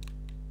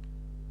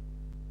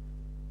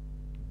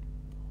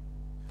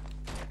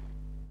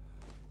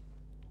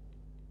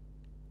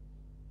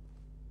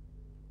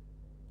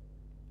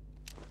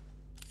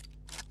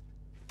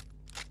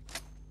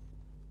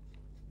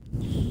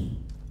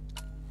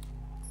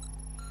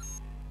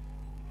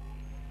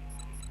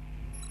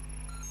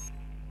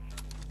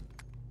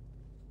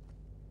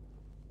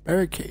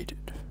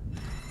 Barricaded.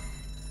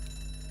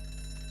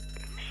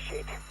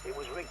 Shit, it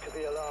was rigged to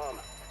the alarm.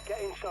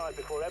 Get inside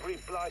before every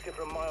blighter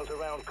from miles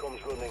around comes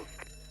running.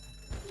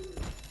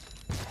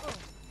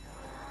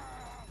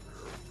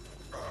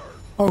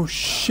 Oh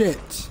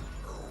shit.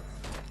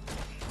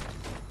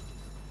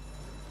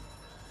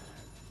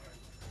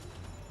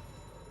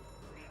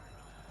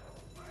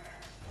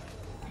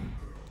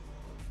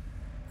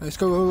 Let's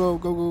go,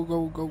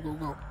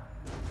 go.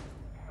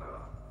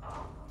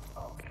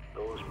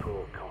 Those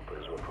poor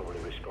coppers were probably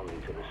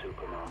responding to the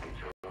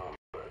supermarket's alarm,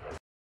 but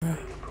they're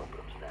bigger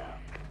problems now.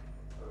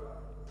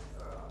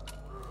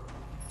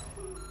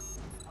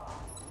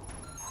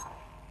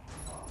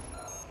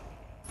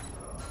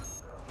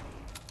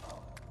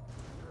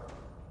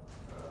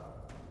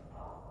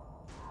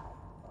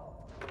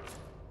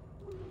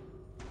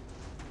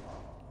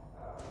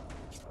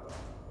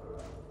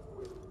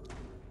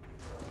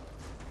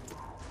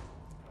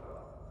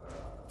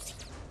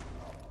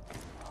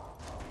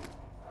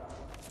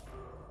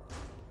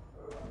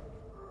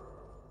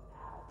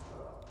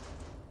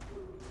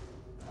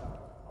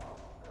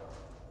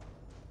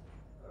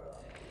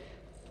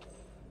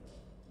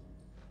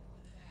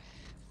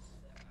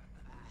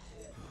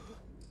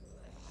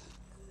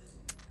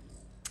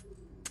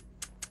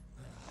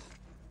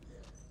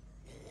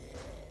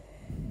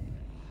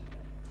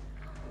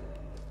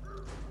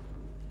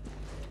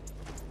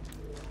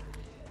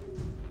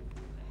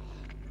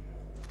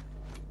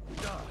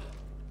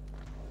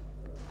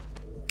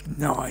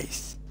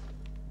 Nice.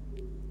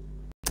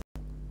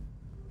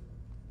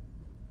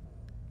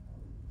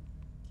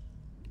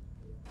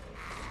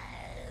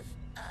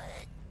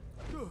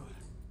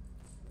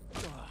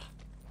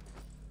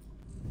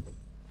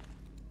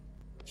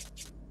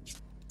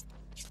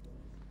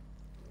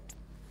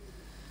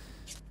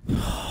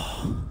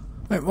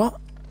 Wait,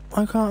 what?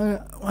 Why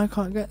can't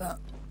I get that?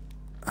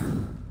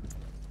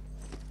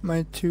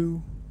 My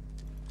two.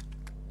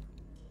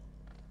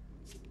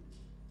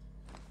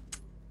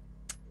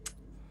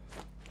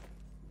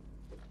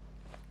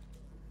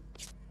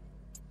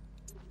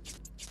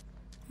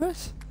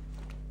 What?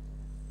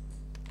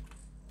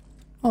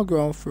 I'll go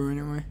all through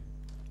anyway.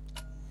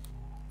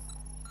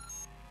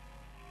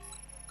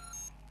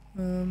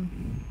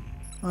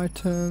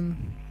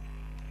 Item.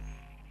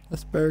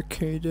 That's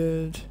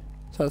barricaded.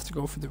 So has to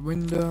go through the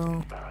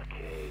window.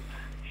 Barricades.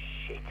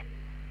 Shit.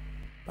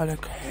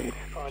 Barricade.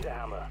 Find a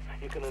hammer.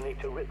 You're gonna need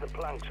to rip the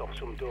planks off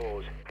some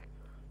doors.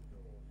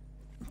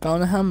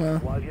 Found a hammer.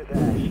 While you're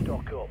there,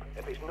 stock up.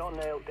 If it's not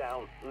nailed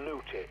down,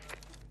 loot it.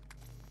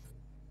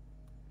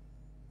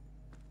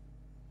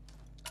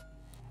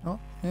 Oh,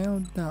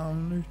 nailed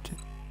down, loot it.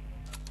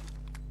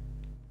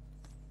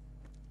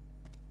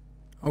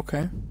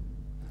 Okay.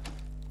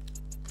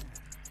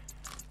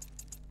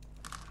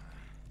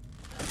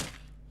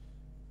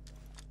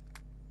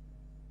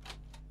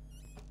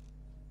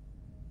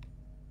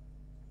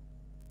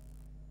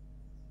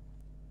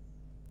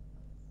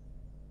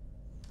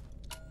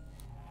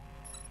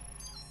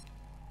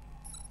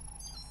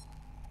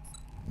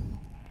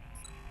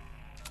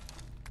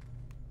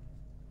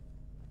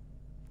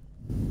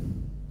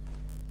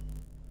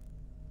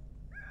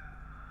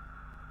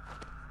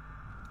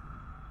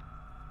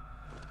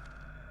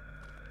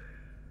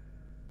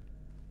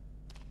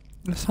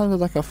 It sounded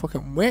like a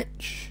fucking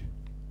witch.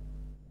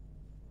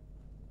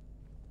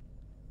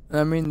 And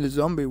I mean the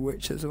zombie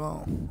witch as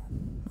well.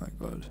 My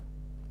god.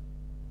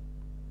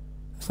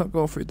 Let's not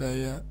go through there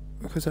yet,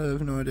 because I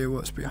have no idea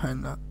what's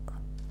behind that.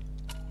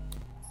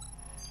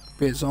 Could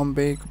be a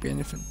zombie, could be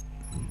anything.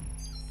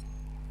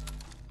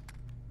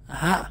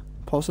 Aha!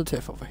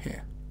 Positive over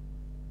here.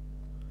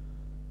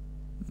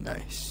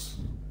 Nice.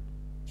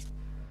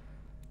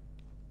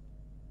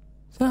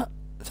 Is that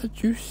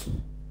juice?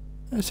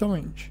 That's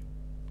orange.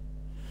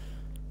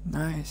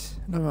 Nice.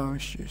 Another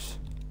orange juice.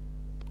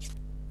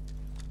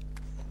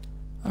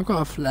 I've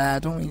got a flare, I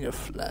don't need a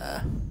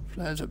flare.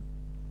 Flares are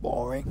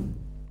boring.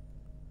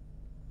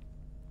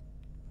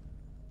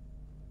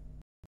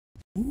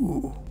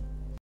 Ooh,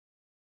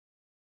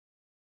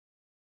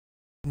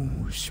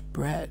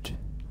 spread.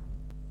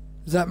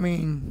 Does that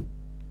mean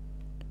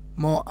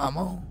more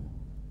ammo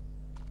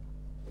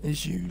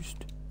is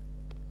used?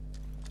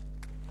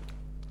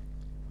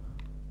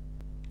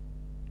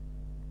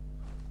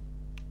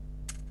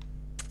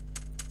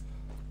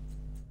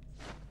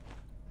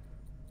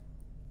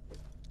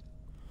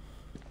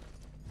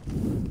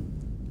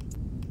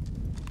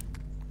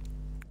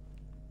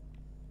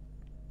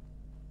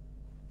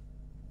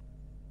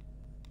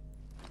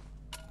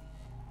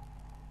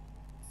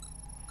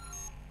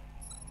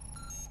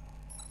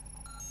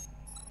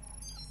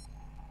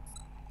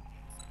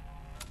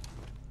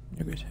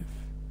 Negative.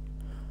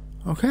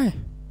 Okay.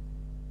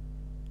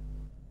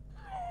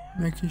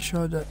 Making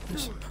sure that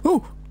this.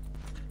 Oh!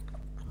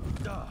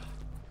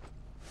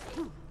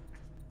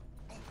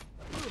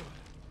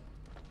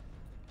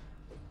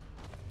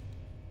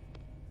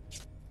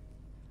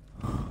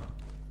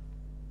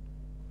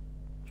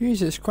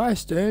 Jesus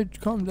Christ, dude,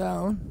 calm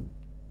down.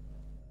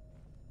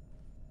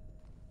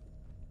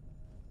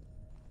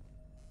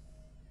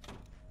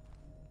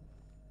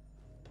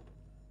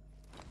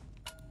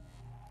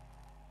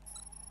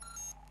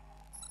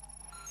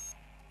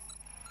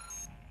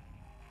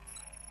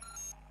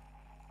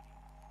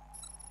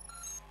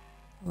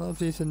 A lot of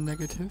these are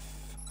negative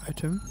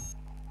item.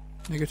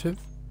 Negative.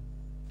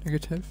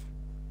 Negative.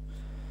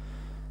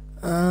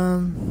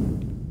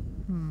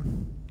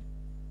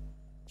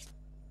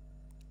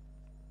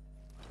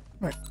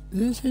 Right,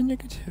 did it say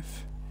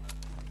negative?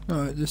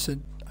 No, it just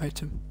said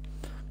item.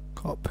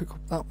 Can't pick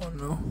up that one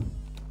though.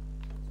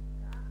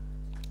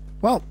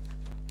 Well,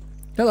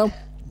 hello.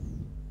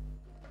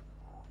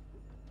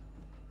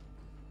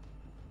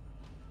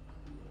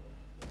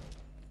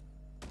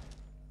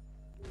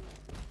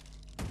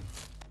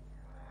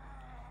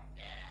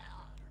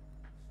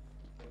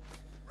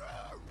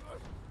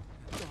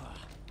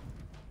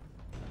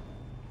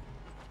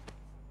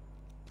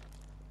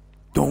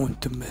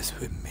 Don't mess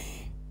with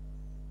me.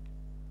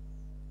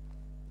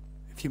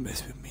 If you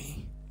mess with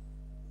me,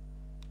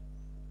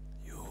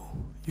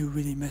 you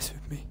really mess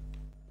with me.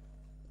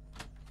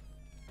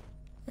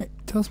 It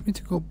tells me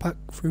to go back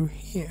through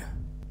here.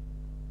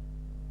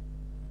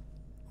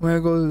 When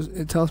it goes,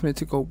 it tells me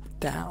to go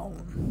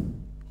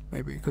down.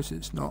 Maybe because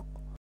it's not.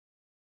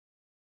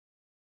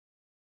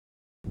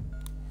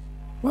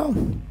 Well,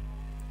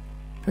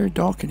 very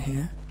dark in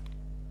here.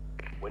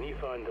 When you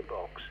find the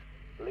box,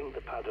 link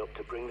the pad up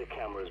to bring the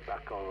cameras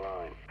back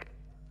online.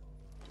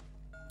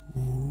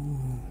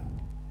 Ooh.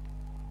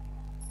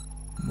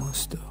 More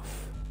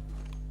stuff.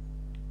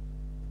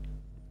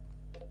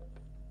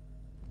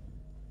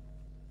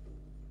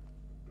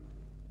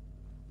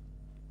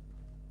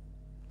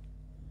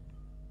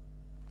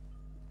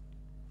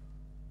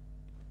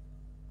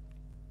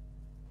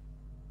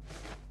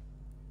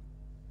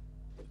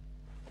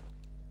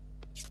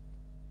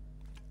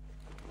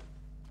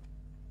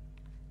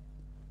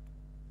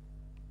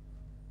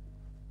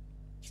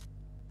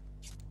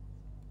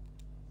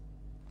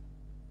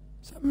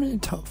 Is that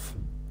Minotov?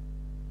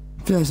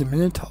 If there's a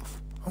Minotov,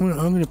 I'm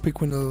gonna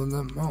pick one of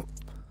them up.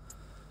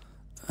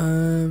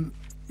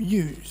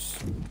 Use,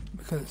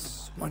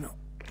 because why not?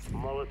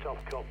 Molotov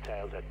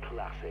cocktails are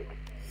classic.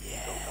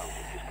 Yeah. Sometimes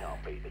you just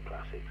can't beat the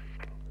classics.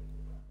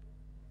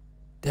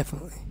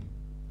 Definitely.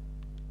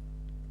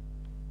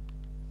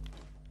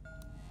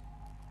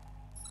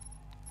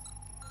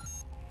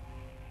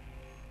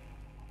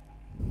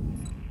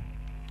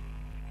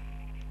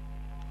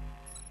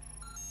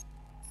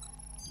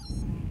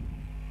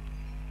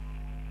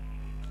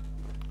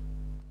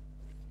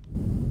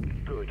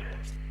 Good.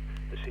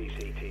 The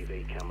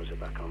CCTV cameras are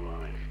back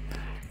online.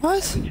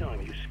 What? Every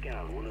time you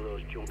scan one of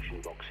those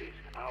junction boxes,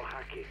 I'll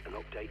hack it and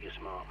update your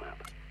smart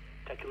map.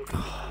 Take a look at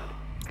the pad.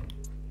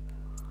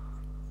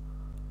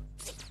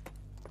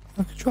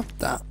 I could drop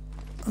that.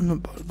 I'm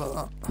not bothered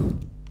about that.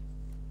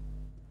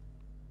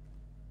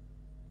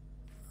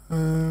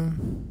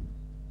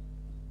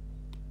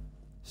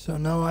 So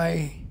now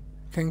I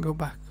can go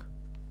back.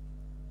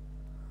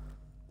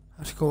 I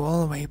have to go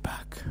all the way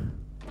back.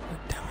 God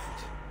damn it.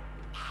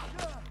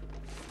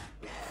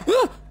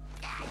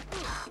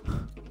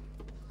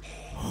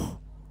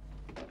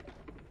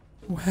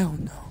 Oh hell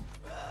no.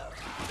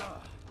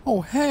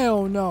 Oh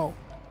hell no.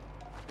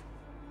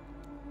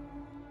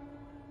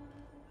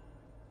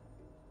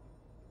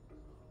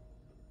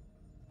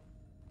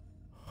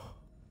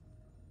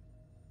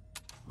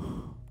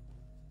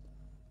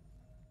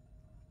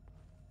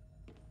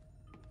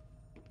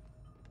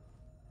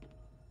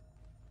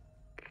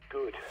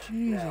 Good.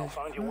 Jesus Now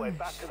find your way Christ.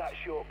 back to that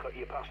shortcut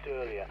you passed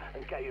earlier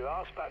and get your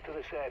ass back to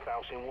the safe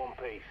house in one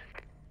piece.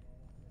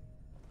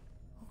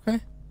 Okay.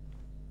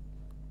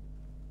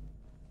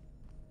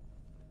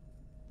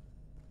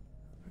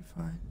 Be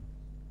fine.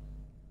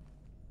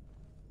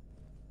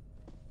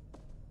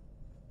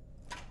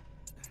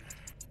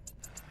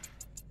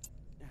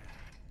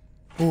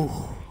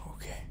 Oh,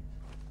 okay.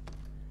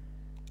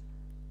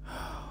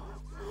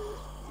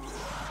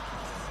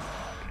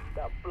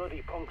 That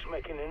bloody punk's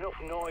making enough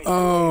noise.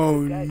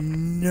 Oh Dead.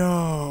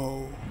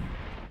 no.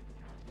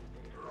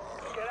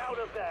 Get out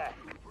of there.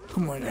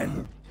 Come on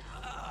then.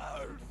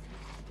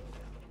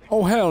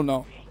 Oh hell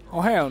no.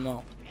 Oh hell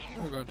no.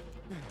 Oh god.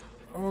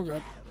 Oh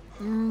god.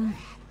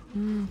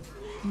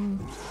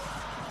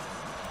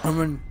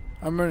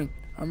 I'm running.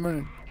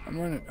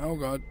 Oh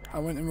god. I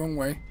went the wrong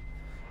way.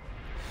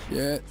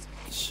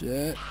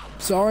 Shit.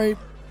 Sorry,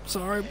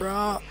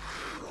 brah.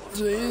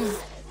 Jeez.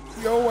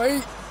 Go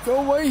away.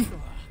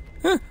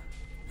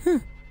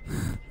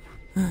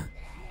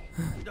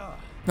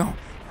 No.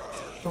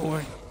 Go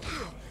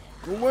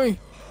away.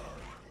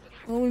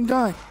 I want to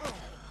die.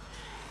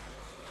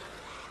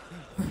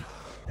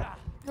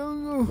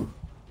 Go.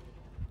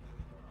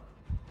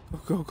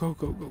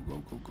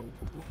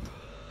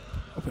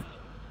 Open.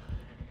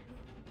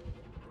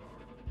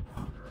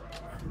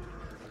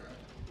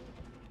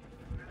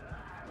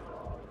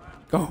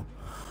 Go.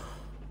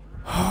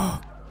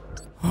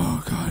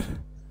 Oh god.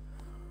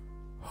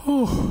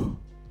 Oh.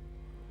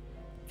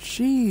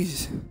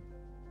 Jeez.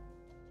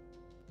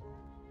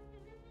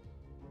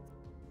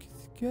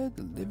 Scared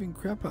the living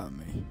crap out of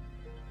me.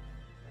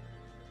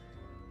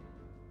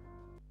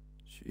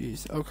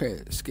 Jeez.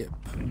 Okay, skip.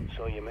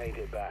 So you made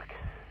it back.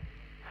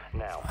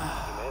 Now,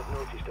 you may have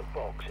noticed a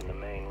box in the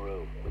main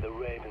room with a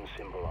raven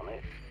symbol on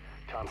it.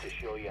 Time to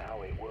show you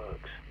how it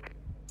works.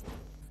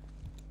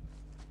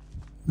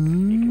 You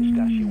can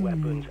stash your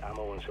weapons,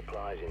 ammo and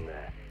supplies in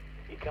there.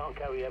 You can't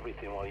carry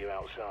everything while you're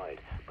outside,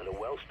 but a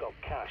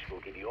well-stocked cache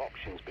will give you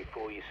options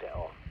before you set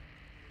off.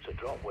 So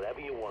drop whatever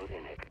you want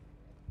in it.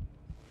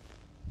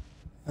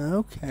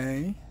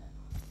 Okay.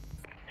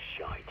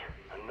 Shite.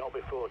 And not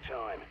before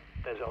time.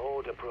 There's a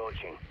horde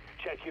approaching.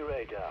 Check your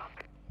radar.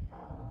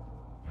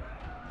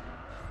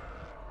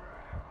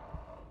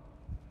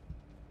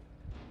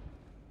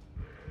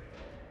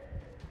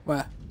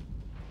 Where?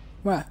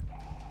 I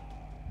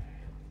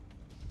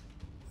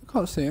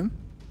can't see him.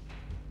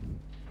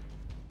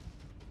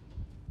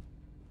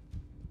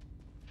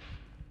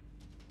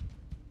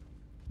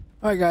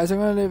 Alright guys, I'm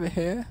gonna leave it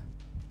here.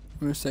 I'm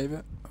gonna save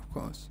it, of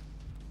course.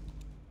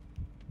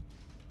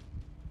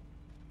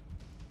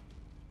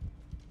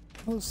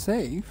 Oh,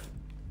 save?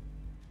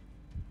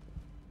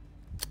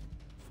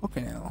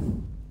 Fucking hell.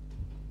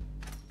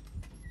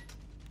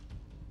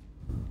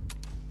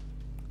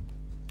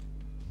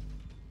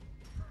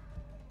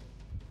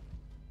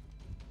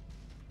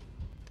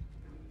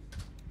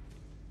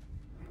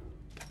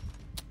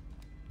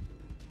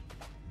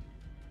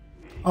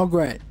 Oh,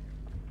 great.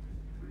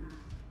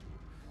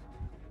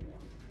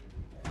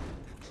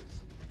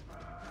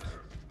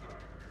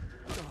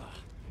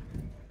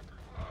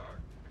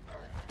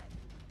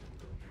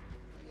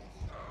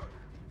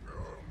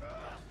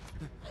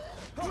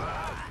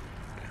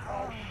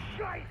 Oh,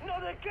 shite!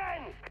 Not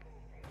again!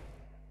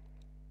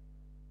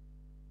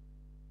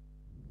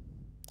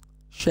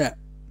 Shit.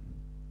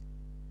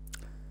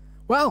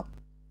 Well,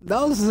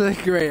 that was a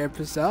great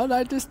episode.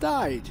 I just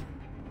died.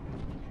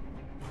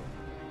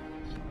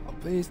 Oh,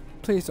 please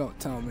don't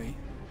tell me.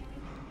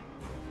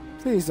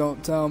 Please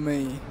don't tell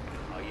me.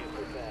 Are you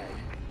prepared?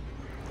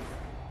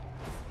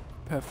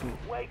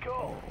 Perfect. Wake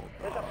up!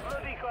 There's a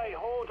bloody great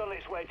horde on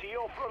its way to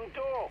your front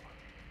door.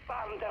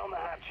 Batten down the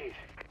hatches.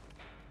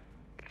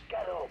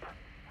 Get up.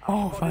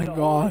 Oh, I've thank spotted a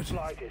God. horde of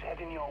flighters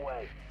heading your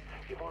way.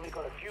 You've only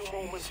got a few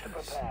moments to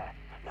prepare.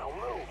 Now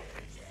move.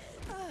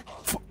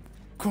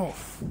 Fuck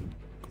off.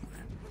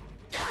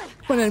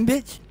 Come on then,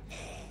 bitch.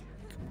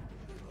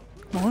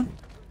 Come on.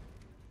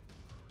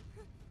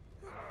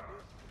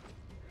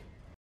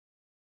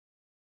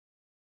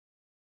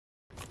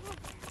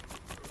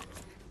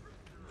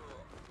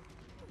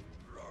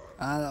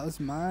 Ah, that was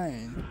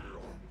mine.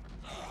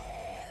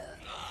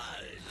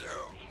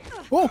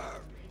 Oh!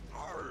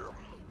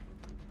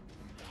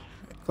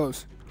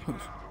 Close.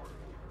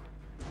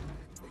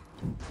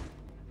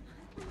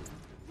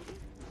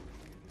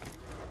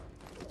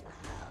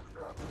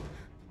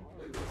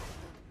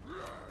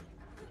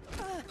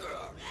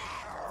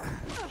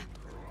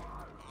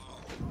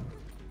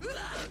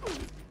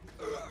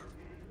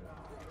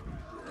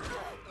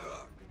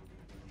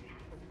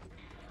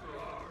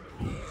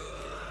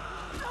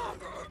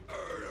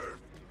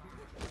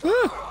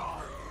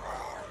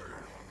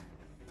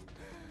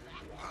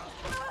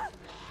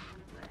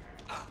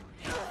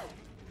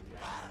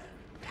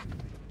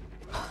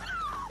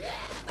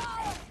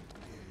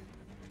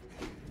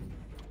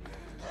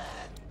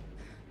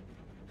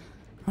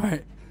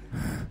 Alright.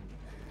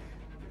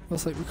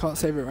 Looks like we can't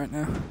save it right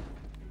now.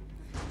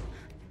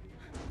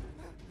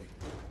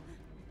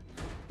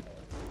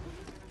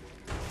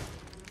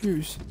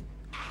 Use.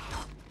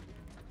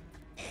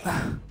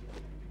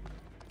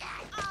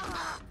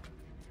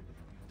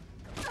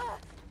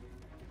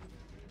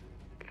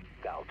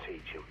 That'll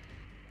teach them.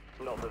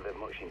 Not that they've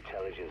much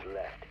intelligence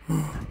left,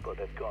 but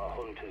they've got a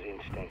hunter's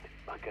instinct,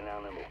 like an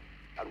animal.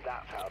 And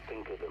that's how to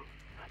think of them.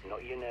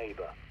 Not your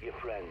neighbour, your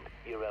friend,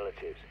 your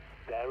relatives.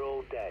 They're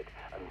all dead,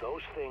 and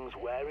those things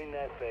wearing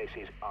their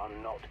faces are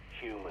not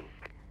human.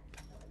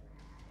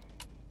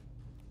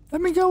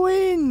 Let me go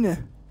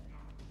in!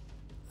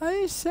 I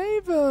didn't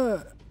save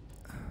it!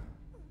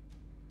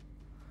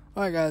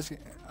 Alright guys,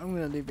 I'm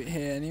gonna leave it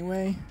here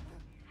anyway.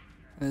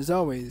 And as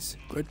always,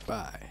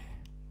 goodbye.